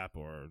 Cash App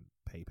or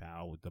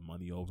PayPal with the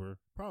money over.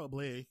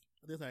 Probably.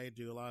 This how you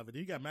do a lot of it.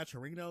 You got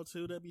Matcherino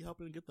too that be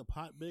helping to get the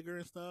pot bigger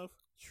and stuff.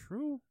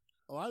 True.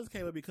 A lot of this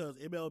came up because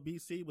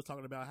MLBC was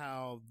talking about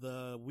how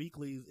the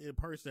weeklies in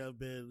person have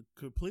been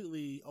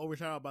completely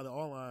overshadowed by the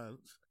online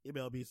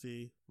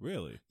MLBC.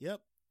 Really?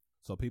 Yep.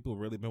 So people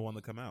really been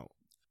wanting to come out.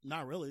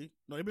 Not really.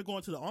 No, they've been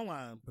going to the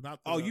online, but not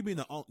the... Oh, you mean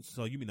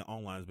the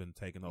online's been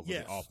taking over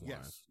yes, the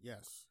offline?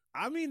 yes.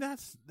 I mean,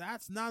 that's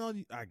not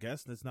I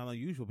guess that's not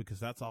unusual because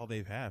that's all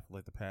they've had for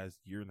like the past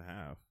year and a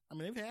half. I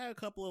mean, they've had a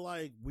couple of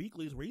like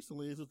weeklies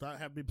recently. It's just not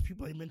have been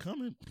people ain't been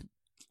coming.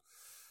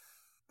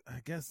 I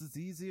guess it's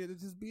easier to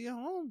just be at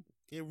home.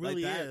 It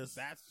really Like that- is.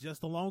 That's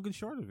just the long and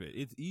short of it.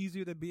 It's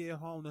easier to be at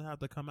home than have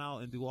to come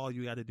out and do all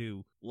you got to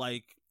do.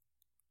 Like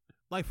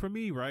for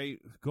me, right?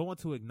 Going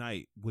to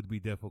Ignite would be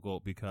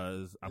difficult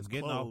because I'm It's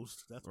getting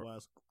closed. That's why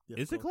it's difficult.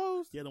 Is it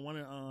closed? Yeah, the one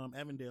in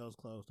Avondale is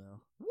closed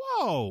now.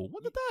 Whoa!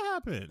 When did that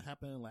happen? It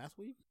happened last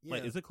week. Yeah,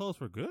 Like, is it closed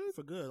for good?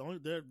 for good?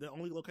 The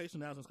only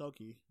location now is in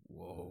Skokie.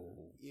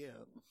 Whoa! Yeah,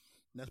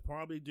 and that's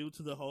probably due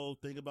to the whole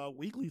thing about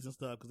weeklies and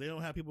stuff because they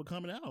don't have people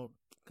coming out.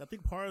 I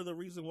think part of the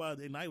reason why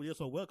the Ignite did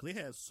so well because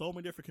they had so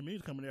many different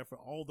communities coming there for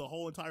the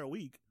whole entire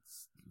week.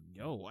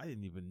 Yo, I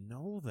didn't even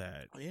know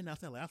that. They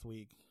announced that last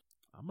week.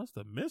 I must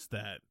have missed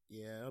that.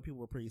 Yeah,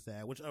 people were pretty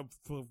sad, which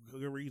for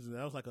good reason.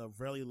 That was like a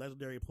very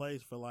legendary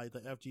place for like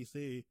the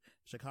FGC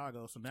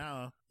Chicago. So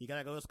now you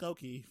gotta go to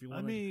Skokie if you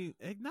want. I mean,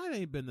 Ignite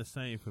ain't been the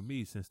same for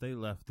me since they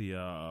left the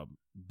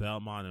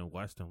Belmont and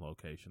Western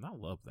location. I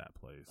love that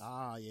place.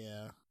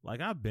 Yeah. Like,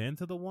 I've been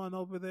to the one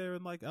over there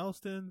in like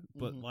Elston,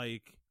 but Mhm.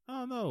 like, I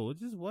don't know, it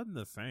just wasn't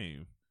the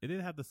same. It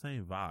didn't have the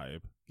same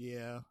vibe.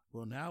 Yeah.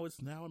 Well, now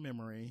it's now a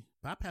memory.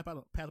 But I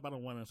passed by the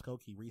one in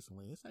Skokie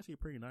recently. It's actually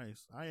pretty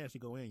nice. I ain't actually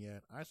go in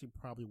yet. I actually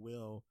probably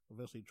will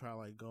eventually try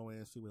like go in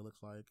and see what it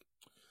looks like.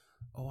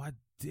 Oh, I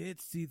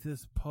did see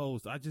this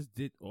post. I just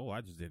didn't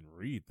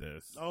read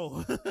this.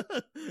 Oh.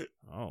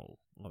 Oh,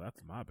 well, that's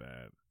my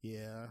bad.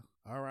 Yeah.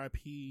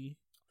 R.I.P.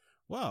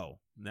 Well,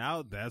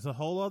 now there's a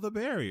whole other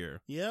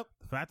barrier. Yep.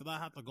 The fact that I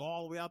have to go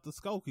all the way out to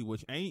Skokie,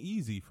 which ain't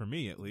easy for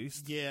me, at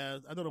least. Yeah.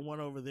 I know the one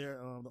over there.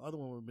 The other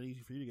one would be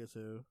easy for you to get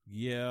to.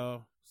 Yeah.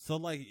 So,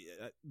 like,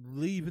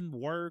 leaving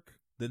work,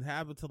 then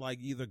having to, like,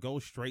 either go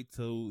straight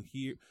to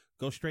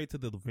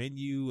the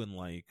venue and,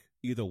 like,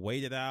 either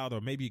wait it out or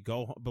maybe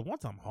go home. But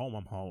once I'm home,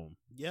 I'm home.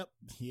 Yep.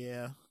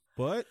 Yeah.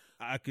 But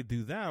I could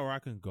do that, or I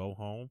can go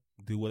home,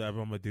 do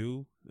whatever I'm going to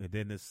do, And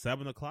then it's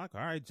 7 o'clock.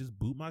 All right, just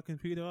boot my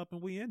computer up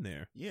and we in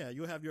there. Yeah,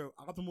 you'll have your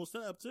optimal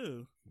setup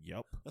too.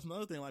 Yep. That's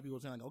another thing. Like people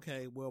saying, like,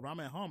 okay, well, when I'm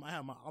at home, I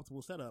have my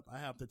optimal setup. I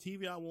have the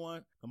TV I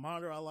want, the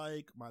monitor I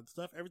like, my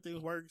stuff.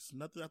 Everything works.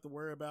 Nothing I have to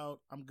worry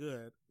about. I'm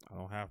good. I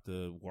don't have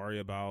to worry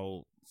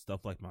about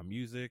stuff like my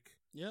music.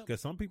 Yeah.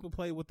 Because some people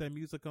play with their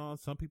music on.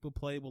 Some people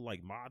play with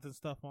like mods and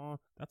stuff on.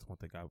 That's one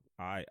thing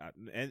I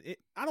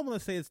don't want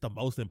to say it's the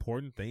most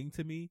important thing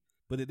to me,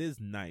 but it is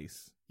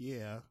nice.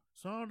 Yeah.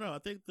 So I don't know. I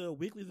think the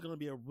weekly is going to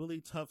be a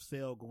really tough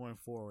sale going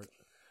forward.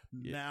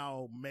 Yeah.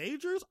 Now,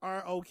 majors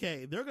are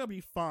okay. They're going to be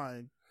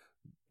fine.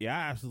 Yeah,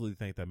 I absolutely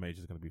think that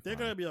major's going to be fine. They're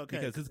going to be okay.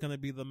 Because it's going to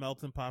be the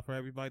melting pot for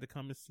everybody to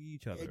come and see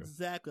each other.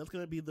 Exactly. That's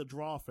going to be the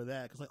draw for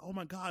that. Because, like, oh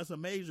my God, it's a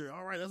major.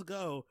 All right, let's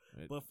go.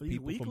 But for these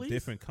people weeklies, from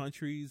different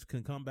countries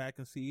can come back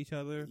and see each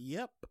other.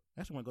 Yep.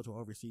 I actually want to go to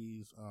an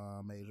overseas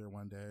major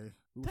one day.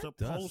 That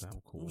does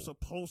sound cool. We were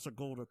supposed to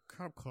go to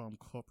Capcom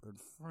Cup in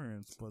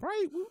France. But,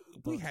 right.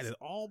 We had it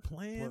all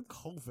planned. But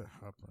COVID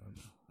happened.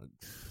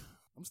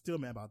 I'm still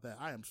mad about that.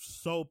 I am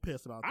so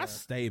pissed about that. I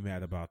stay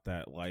mad about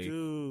that. Like,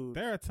 dude,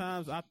 there are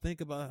times I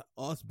think about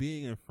us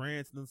being in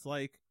France and it's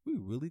like, we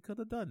really could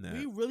have done that.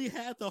 We really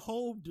had the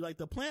whole, like,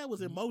 the plan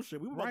was in motion.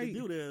 We were about to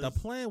do this. The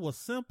plan was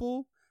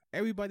simple.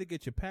 Everybody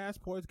get your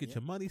passports, get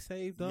your money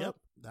saved up. Yep,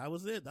 that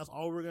was it. That's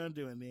all we're going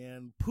to do. And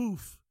then,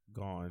 poof.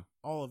 Gone.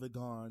 All of it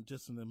gone,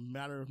 just in a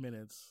matter of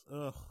minutes.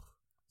 Ugh.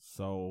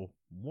 So,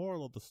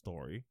 moral of the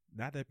story,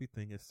 not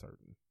everything is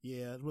certain.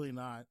 Yeah, it's really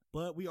not.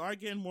 But we are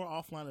getting more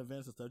offline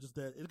events and stuff. Just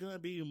that it's going to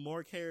be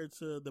more catered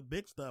to the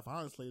big stuff,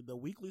 honestly. The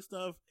weekly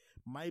stuff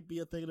might be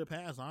a thing of the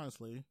past,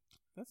 honestly.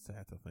 That's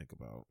sad to think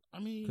about. I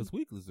mean, because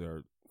weeklies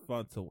are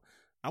fun to...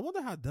 I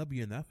wonder how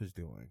WNF is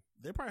doing.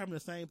 They're probably having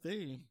the same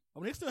thing. I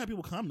mean, they still have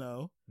people come,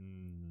 though.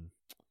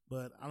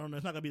 But I don't know.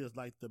 It's not going to be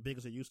like the big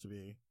as it used to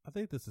be. I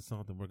think this is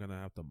something we're going to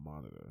have to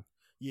monitor.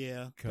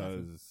 Yeah.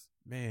 Because,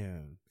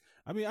 man...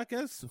 I mean, I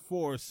guess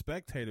for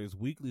spectators,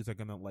 weeklies are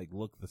gonna like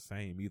look the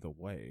same either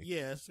way.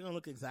 Yeah, it's gonna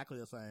look exactly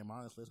the same.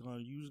 Honestly, it's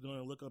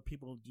gonna look up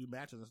people do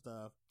matches and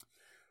stuff.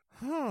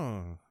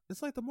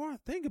 It's like the more I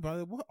think about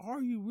it, what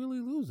are you really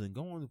losing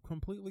going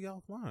completely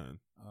offline?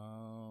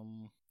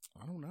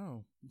 I don't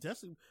know.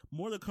 Just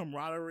more the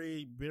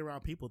camaraderie, being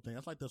around people thing.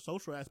 That's like the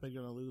social aspect.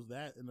 You're gonna lose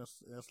that in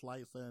a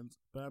slight sense.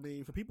 But I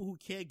mean, for people who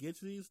can't get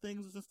to these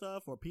things and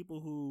stuff, or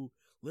people who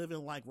live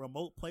in like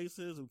remote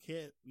places who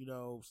can't,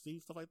 see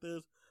stuff like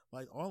this,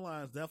 like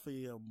online is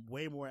definitely a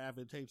way more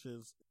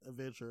advantageous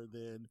adventure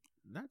than.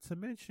 Not to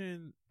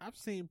mention, I've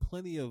seen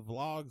plenty of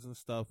vlogs and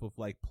stuff of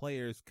like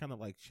players kind of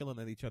like chilling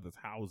at each other's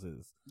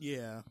houses.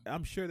 Yeah.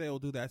 I'm sure they'll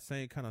do that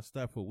same kind of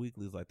stuff for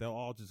weeklies. Like they'll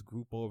all just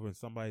group over in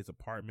somebody's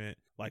apartment.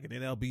 Like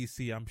in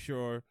LBC, I'm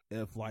sure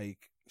if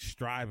like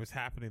Strive is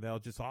happening, they'll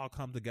just all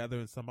come together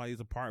in somebody's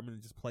apartment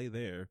and just play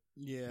there.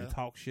 Yeah. And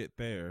talk shit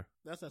there.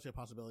 That's actually a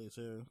possibility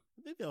too.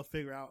 I think they'll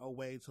figure out a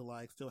way to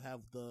like still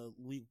have the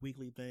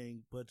weekly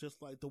thing, but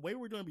just like the way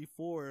we're doing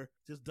before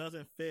just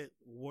doesn't fit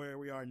where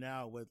we are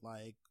now with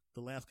like the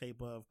landscape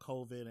of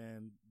COVID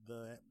and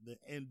the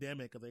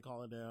endemic, as they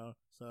call it now.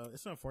 So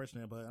it's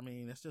unfortunate, but I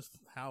mean, it's just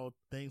how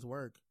things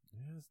work.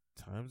 Yes,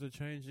 times are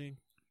changing,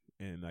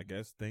 and I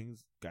guess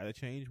things gotta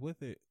change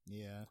with it.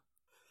 Yeah.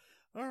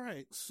 All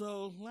right.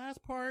 So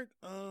last part,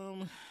 do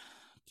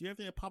you have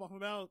anything to pop up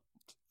about?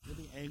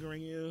 Anything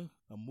angering you?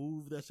 A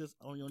move that's just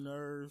on your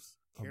nerves?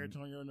 Character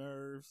on your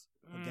nerves?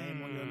 A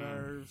game on your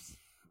nerves?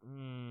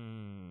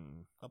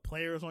 A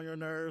player's on your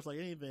nerves? Like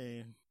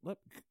anything? Look,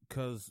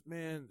 cause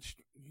man,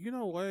 you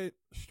know what?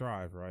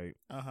 Strive, right?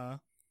 Uh-huh.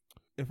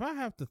 If I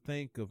have to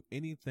think of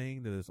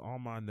anything that is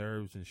on my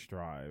nerves in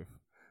Strive,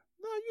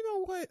 no, you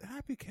know what?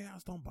 Happy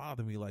Chaos don't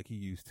bother me like he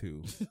used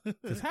to.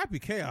 Cause Happy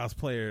Chaos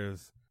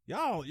players,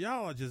 y'all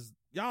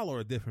are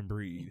a different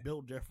breed.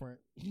 Built different.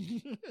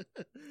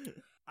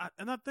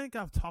 I think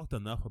I've talked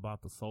enough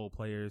about the Soul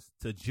players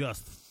to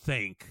just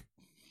think.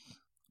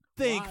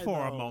 Think Why, for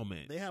though? a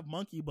moment. They have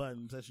monkey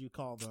buttons, as you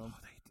call them.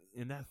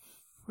 And that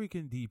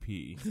freaking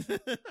DP.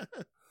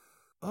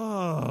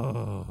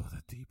 Oh,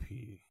 the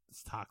DP.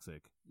 It's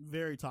toxic.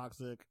 Very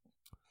toxic.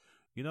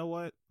 You know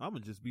what? I'm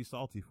going to just be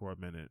salty for a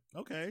minute.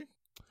 Okay.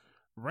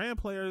 Ram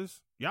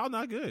players, y'all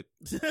not good.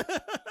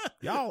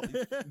 y'all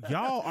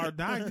are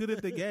not good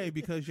at the game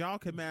because y'all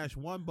can mash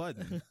one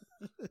button.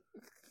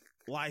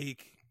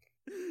 Like,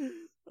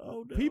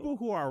 oh, no. People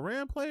who are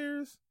Ram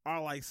players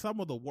are like some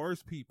of the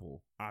worst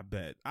people, I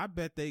bet. I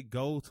bet they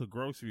go to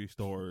grocery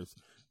stores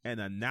and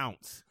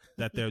announce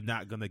that they're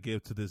not going to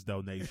give to this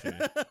donation.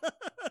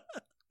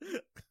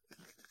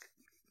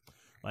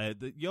 Like,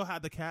 you'll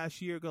have the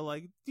cashier go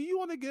like, do you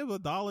want to give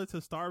 $1 to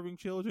starving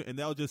children? And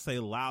they'll just say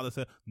loud and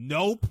say,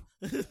 nope.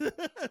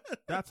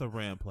 That's a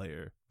Ram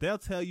player. They'll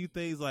tell you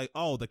things like,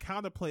 oh, the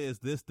counterplay is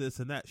this, this,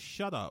 and that.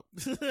 Shut up.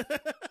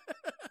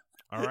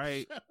 All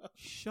right?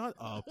 Shut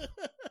up.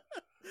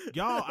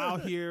 Y'all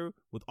out here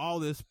with all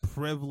this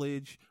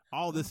privilege,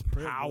 all this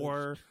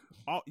power.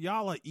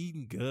 Y'all are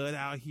eating good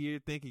out here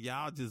thinking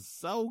y'all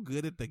just so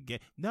good at the game.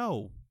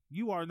 No,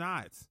 you are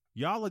not.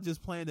 Y'all are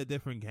just playing a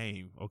different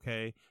game,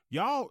 okay?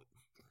 Y'all,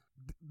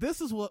 this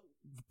is what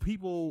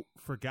people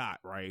forgot,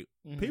 right?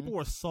 Mhm. People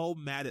were so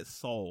mad at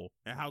Soul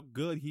and how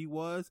good he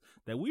was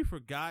that we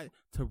forgot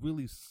to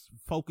really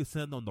focus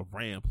in on the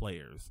Ram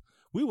players.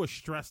 We were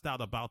stressed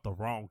out about the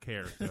wrong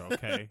character,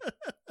 okay?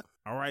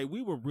 All right,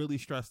 we were really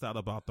stressed out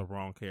about the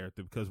wrong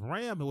character because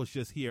Ram was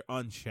just here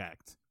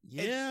unchecked.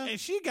 Yeah. And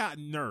she got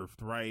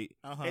nerfed, right?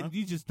 Uh-huh. And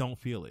you just don't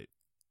feel it.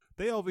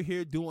 They over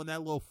here doing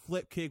that little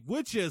flip kick,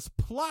 which is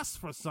plus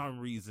for some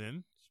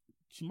reason.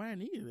 She might have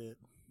needed it.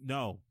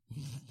 No,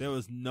 there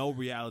was no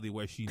reality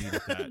where she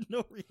needed that.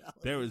 No reality.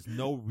 There is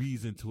no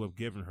reason to have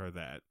given her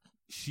that.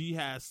 She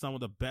has some of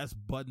the best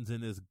buttons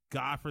in this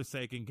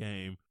godforsaken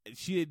game.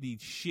 She didn't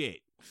need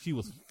shit. She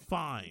was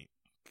fine.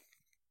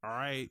 All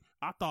right.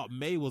 I thought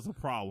May was a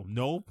problem.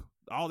 Nope.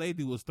 All they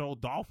do is throw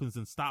dolphins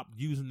and stop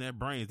using their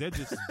brains. They're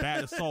just as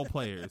bad as Soul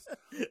players.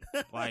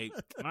 Like,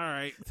 all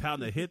right, time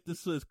to hit the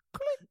switch.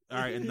 Click. All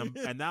right,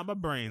 and now my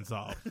brain's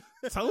off.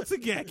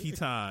 Totsugeki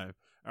time.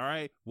 All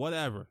right,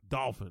 whatever.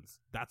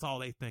 Dolphins. That's all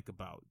they think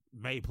about.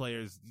 May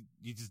players,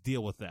 you just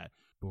deal with that.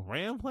 But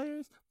Ram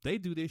players, they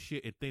do this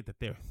shit and think that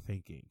they're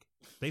thinking.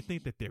 They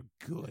think that they're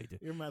good.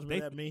 It reminds me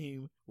of that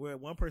meme where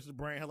one person's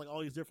brain has like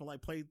all these different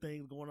like play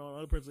things going on.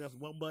 Another person has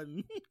one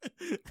button.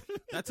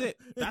 That's it.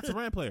 That's a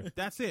Ram player.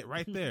 That's it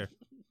right there.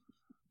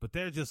 But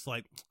they're just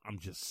like, I'm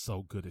just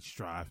so good at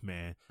Strive,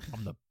 man.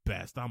 I'm the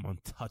best. I'm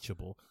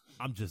untouchable.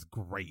 I'm just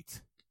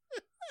great.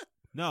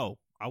 No,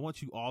 I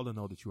want you all to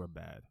know that you are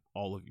bad.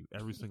 All of you.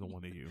 Every single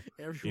one of you.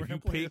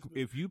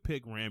 If you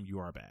pick Ram, you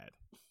are bad.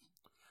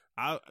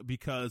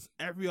 Because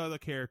every other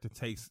character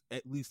takes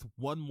at least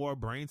one more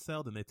brain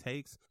cell than it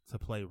takes to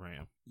play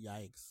Ram.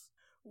 Yikes.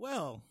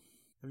 Well,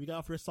 have you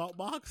got for your salt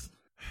box?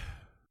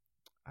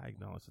 I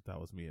acknowledge that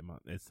was me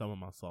at some of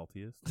my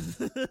saltiest.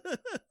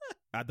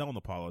 I don't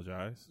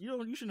apologize.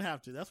 You shouldn't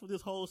have to. That's what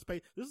this whole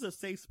space. This is a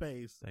safe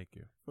space. Thank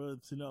you. For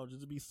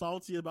just to be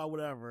salty about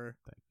whatever.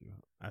 Thank you.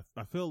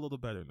 I feel a little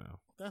better now.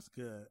 That's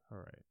good. All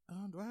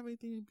right. Do I have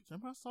anything?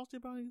 Am I salty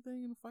about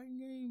anything in the fighting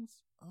games?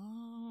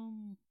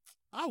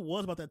 I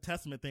was about that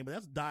Testament thing, but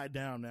that's died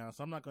down now,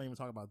 so I'm not going to even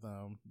talk about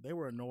them. They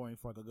were annoying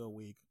for like a good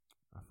week.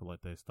 I feel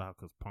like they stopped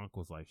because Punk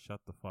was like,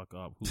 "Shut the fuck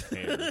up. Who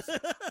cares?"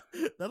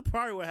 That's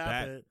probably what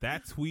happened.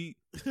 That tweet,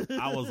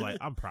 I was like,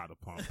 I'm proud of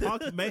Punk.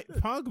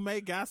 Punk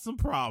may got some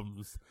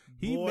problems.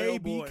 He may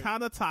be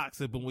kind of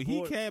toxic, but when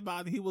he came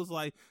out, he was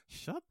like,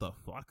 "Shut the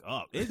fuck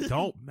up. It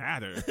don't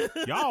matter.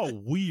 Y'all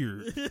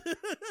weird."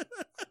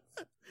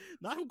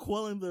 Not him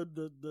quelling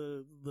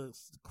the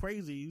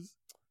crazies.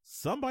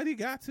 Somebody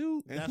got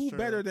to, and That's who true.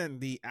 better than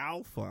the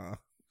alpha?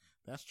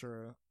 That's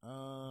true.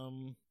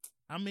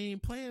 I mean,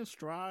 playing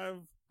Strive,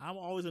 I'm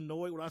always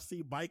annoyed when I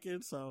see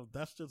biking, so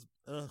that's just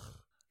ugh.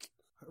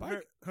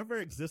 Her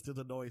very existence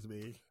annoys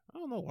me. I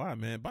don't know why,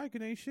 man.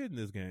 Biking ain't shit in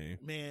this game.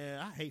 Man,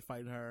 I hate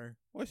fighting her.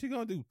 What's she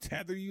gonna do?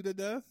 Tether you to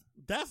death?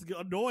 That's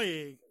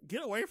annoying.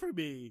 Get away from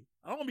me.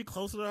 I don't want to be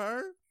closer to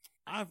her.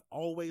 I've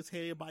always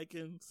hated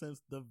biking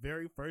since the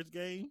very first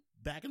game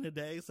back in the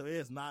day, so it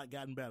has not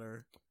gotten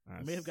better.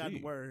 It may have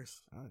gotten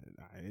worse.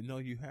 I didn't know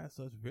you had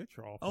such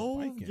vitriol for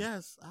biking.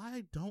 Yes,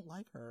 I don't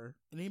like her,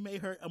 and they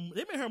made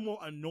her more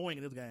annoying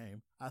in this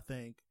game. I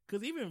think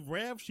because even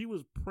Rev, she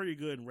was pretty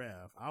good in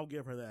Rev. I'll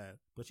give her that,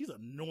 but she's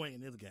annoying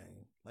in this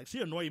game. Like she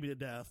annoyed me to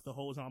death the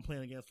whole time I'm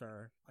playing against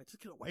her. Like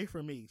just get away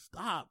from me.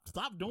 Stop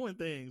doing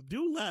things.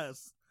 Do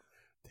less.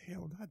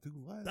 Damn, not do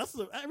less. That's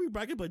every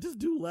bracket, but just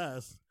do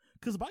less.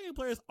 Because biking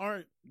players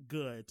aren't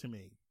good to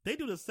me. They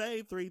do the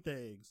same three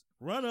things: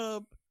 run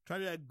up, try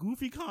to do that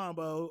goofy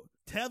combo,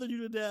 tether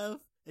you to death,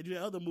 and do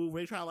that other move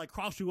where they try to like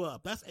cross you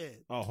up. That's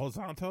it. Oh,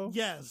 Horizontal?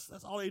 Yes,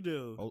 that's all they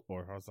do.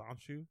 Or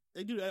Horizontal?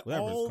 They do that.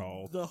 Whatever it's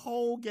called. The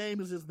whole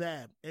game is just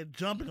that and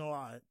jumping a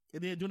lot,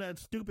 and then doing that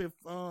stupid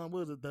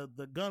what is it?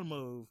 The gun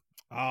move.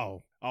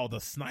 Oh, the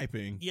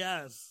sniping.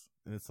 Yes.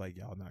 And it's like,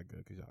 y'all not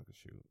good because y'all can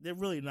shoot. They're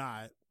really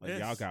not. Like,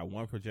 y'all got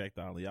one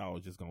projectile, y'all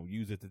just gonna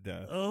use it to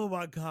death. Oh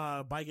my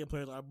god, biking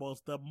players are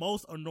the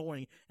most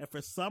annoying, and for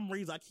some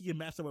reason I keep getting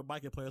matched up with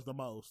biking players the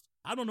most.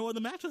 I don't know other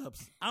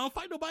matchups. I don't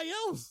fight nobody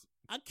else.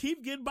 I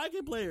keep getting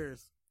biking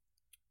players.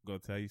 Gonna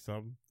tell you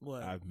something?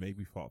 What? I've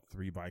maybe fought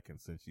 3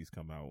 Vikings since she's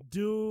come out.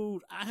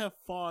 Dude, I have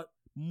fought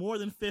more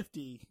than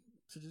 50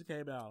 since she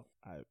came out.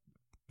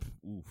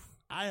 Oof.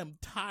 I am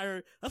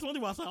tired. That's one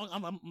thing why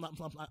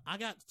I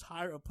got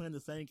tired of playing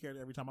the same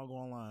character every time I go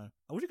online.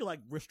 I wish you could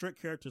like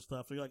restrict character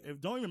stuff. So you're like,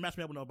 don't even match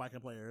me up with no biking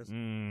players.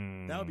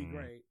 That would be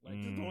great.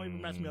 Like, just don't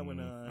even match me up with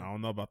none. I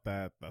don't know about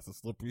that. That's a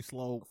slippery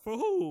slope. For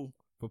who?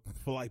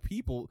 For like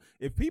people.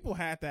 If people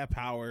had that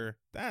power,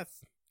 I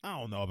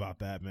don't know about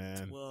that,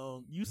 man.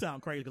 Well, you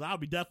sound crazy because I'll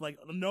be definitely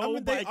like, no.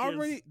 I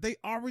mean, they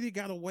already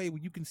got a way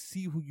where you can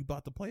see who you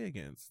about to play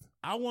against.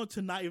 I want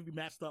to not even be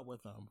matched up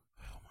with them.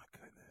 Oh my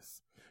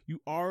goodness. You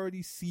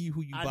already see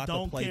who you about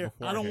to play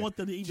before. I don't want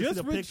them to even see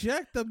the picture. Just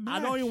reject the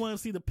match. I don't even want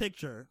to see the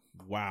picture.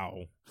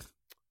 Wow.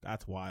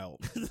 That's wild.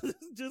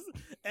 Just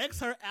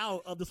X her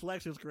out of the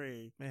selection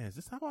screen. Man, is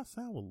this how I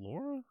sound with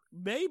Laura?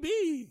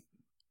 Maybe.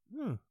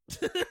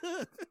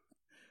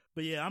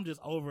 But yeah, I'm just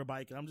over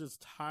biking. I'm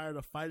just tired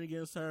of fighting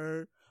against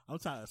her. I'm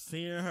tired of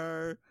seeing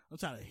her. I'm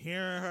tired of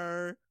hearing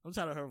her. I'm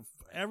tired of her.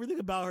 Everything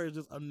about her is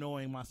just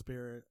annoying my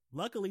spirit.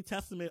 Luckily,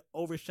 Testament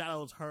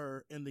overshadows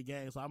her in the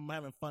game, so I'm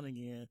having fun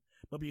again.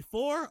 But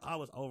before, I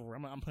was over.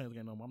 I'm playing the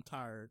game no more. I'm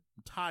tired.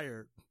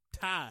 Tired.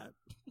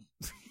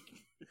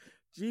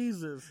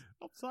 Jesus.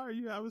 I'm sorry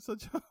you're having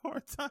such a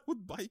hard time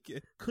with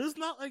biking. Cause it's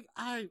not like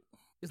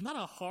it's not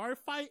a hard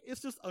fight,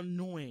 it's just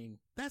annoying.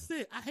 That's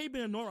it. I hate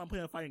being annoyed when I'm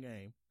playing a fighting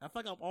game. I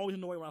feel like I'm always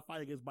annoyed when I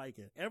fight against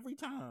biking. Every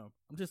time.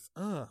 I'm just,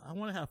 I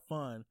want to have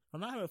fun. If I'm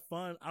not having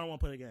fun, I don't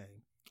want to play the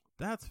game.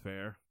 That's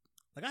fair.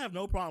 Like, I have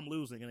no problem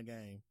losing in a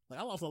game. Like,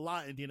 I lost a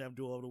lot in DNF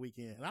Duel over the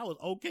weekend, and I was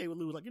okay with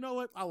losing. Like, you know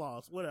what? I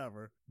lost.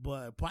 Whatever.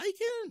 But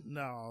biking?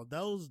 No,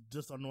 those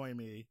just annoy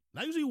me.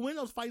 And I usually win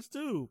those fights,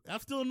 too. I'm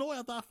still annoyed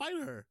after I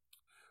fight her.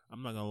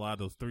 I'm not gonna lie,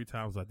 those 3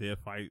 times I did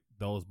fight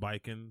those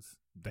Bikins,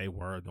 they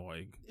were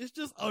annoying. It's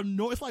just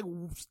annoying. It's like,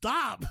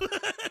 stop.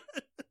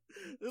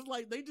 It's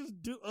like, they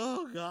just do,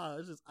 oh god,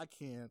 it's just, I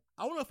can't.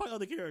 I want to fight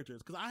other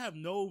characters, because I have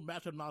no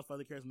matchup knowledge for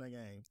other characters in that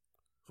game.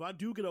 So I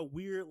do get a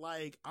weird,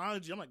 like,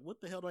 energy. I'm like,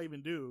 what the hell do I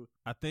even do?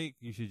 I think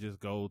you should just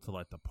go to,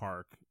 like, the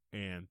park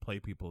and play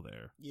people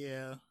there.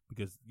 Yeah.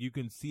 Because you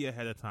can see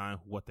ahead of time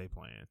what they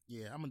plan.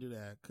 Yeah, I'm gonna do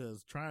that,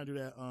 because trying to do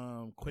that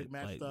quick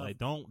match stuff. Like,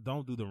 don't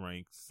do the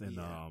ranks, and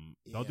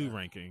don't do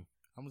ranking.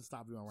 I'm gonna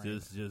stop doing ranking.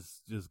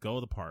 Just go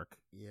to the park.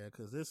 Yeah,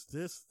 because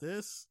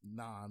this,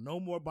 no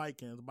more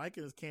Bikins.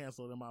 Biking is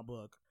canceled in my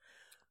book.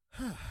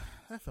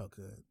 That felt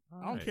good.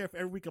 I don't care if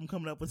every week I'm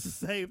coming up with the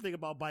same thing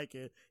about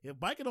biking. If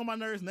biking on my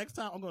nerves next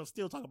time, I'm going to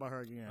still talk about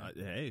her again.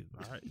 Hey,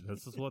 all right.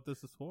 This is what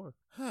this is for.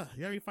 You have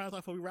any final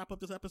thoughts before we wrap up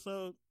this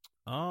episode?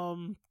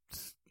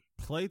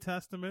 Play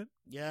Testament.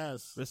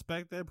 Yes.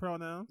 Respect their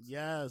pronouns.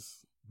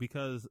 Yes.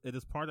 Because it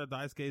is part of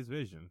Daisuke's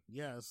vision.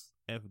 Yes.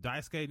 If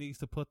Daisuke needs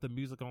to put the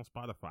music on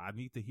Spotify, I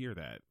need to hear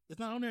that. It's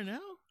not on there now?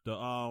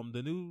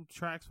 The new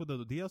tracks for the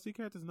DLC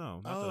characters? No,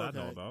 not that I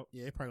know about.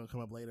 Yeah, it's probably gonna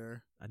come up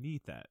later. I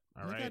need that.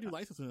 All right. They gotta do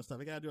licensing and stuff.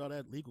 They gotta do all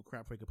that legal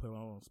crap before they can put it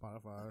on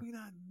Spotify. I mean,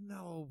 I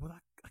know, but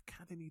I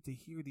kind of need to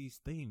hear these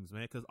themes,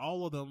 man, because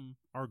all of them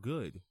are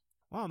good.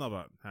 Well, I don't know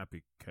about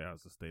Happy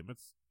Chaos' theme.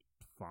 It's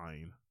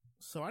fine.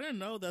 So I didn't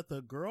know that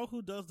the girl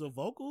who does the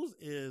vocals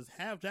is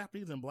half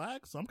Japanese and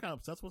black, so I'm kind of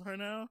obsessed with her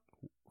now.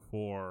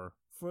 For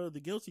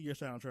the Guilty Gear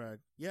soundtrack.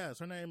 Yes,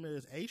 her name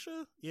is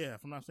Aisha. Yeah,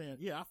 if I'm not saying,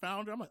 yeah, I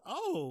found her. I'm like,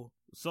 oh.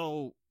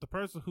 So the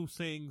person who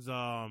sings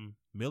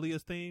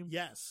Milia's theme?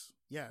 Yes.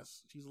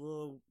 She's a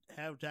little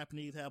half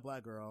Japanese, half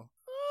black girl.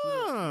 She's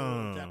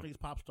a Japanese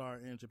pop star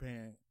in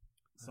Japan.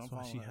 That's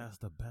why she has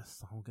the best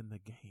song in the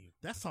game.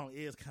 That song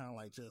is kind of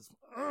like just,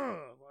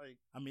 like,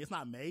 I mean, it's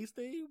not May's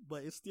theme,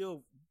 but it's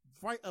still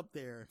right up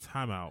there.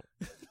 Time out.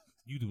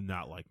 You do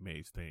not like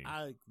May's theme.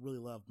 I really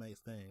love May's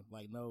theme.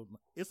 Like, no,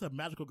 it's a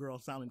magical girl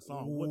sounding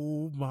song.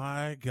 Oh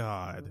my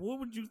god. What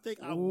would you think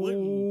I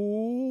wouldn't?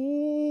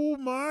 Oh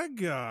my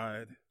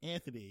god.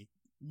 Anthony,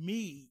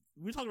 me.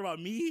 We're talking about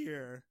me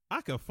here.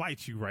 I could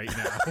fight you right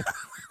now.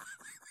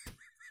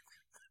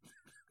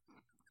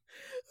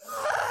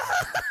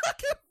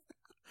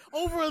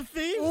 Over a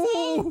theme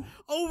song?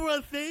 Over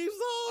a theme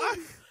song?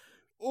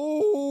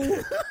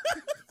 Oh.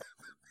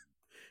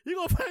 You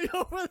gonna fight me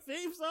over a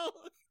theme song?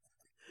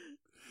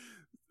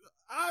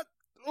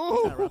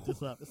 Oh. It's time to wrap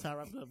this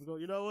up.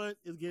 You know what?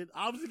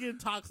 I'm just getting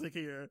toxic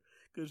here.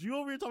 Because you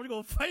over here talking you're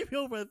going to fight me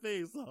over a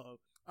theme song.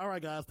 All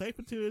right, guys. Thanks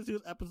for tuning into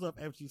this episode of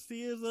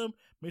FGCism.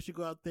 Make sure you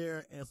go out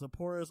there and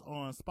support us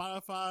on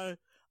Spotify.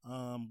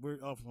 We're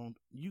on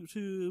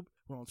YouTube.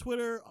 We're on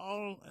Twitter.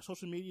 All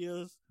social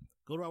medias.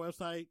 Go to our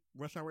website,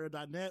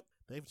 rushhourradio.net.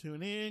 Thanks for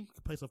tuning in.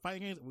 Play some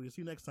fighting games. We'll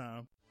see you next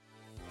time.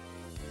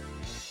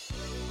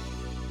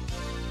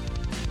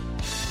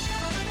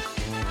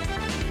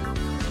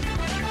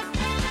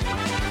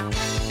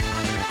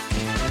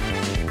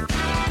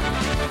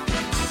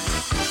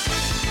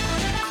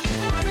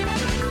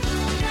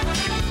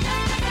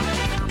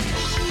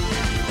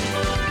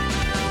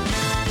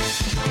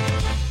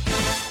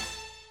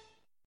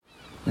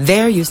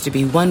 There used to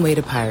be one way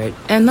to pirate,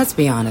 and let's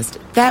be honest,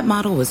 that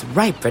model was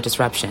ripe for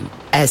disruption.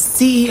 As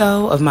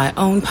CEO of my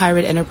own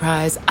pirate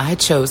enterprise, I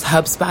chose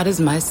HubSpot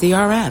as my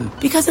CRM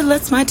because it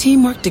lets my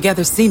team work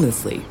together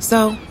seamlessly.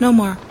 So, no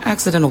more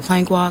accidental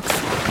plank walks.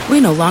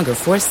 We no longer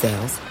force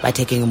sales. By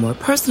taking a more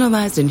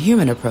personalized and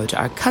human approach,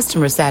 our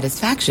customer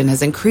satisfaction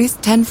has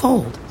increased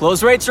tenfold.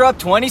 Close rates are up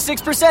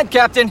 26%,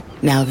 Captain.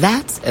 Now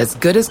that's as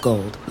good as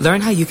gold.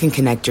 Learn how you can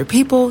connect your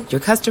people,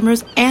 your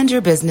customers, and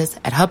your business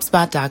at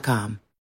HubSpot.com.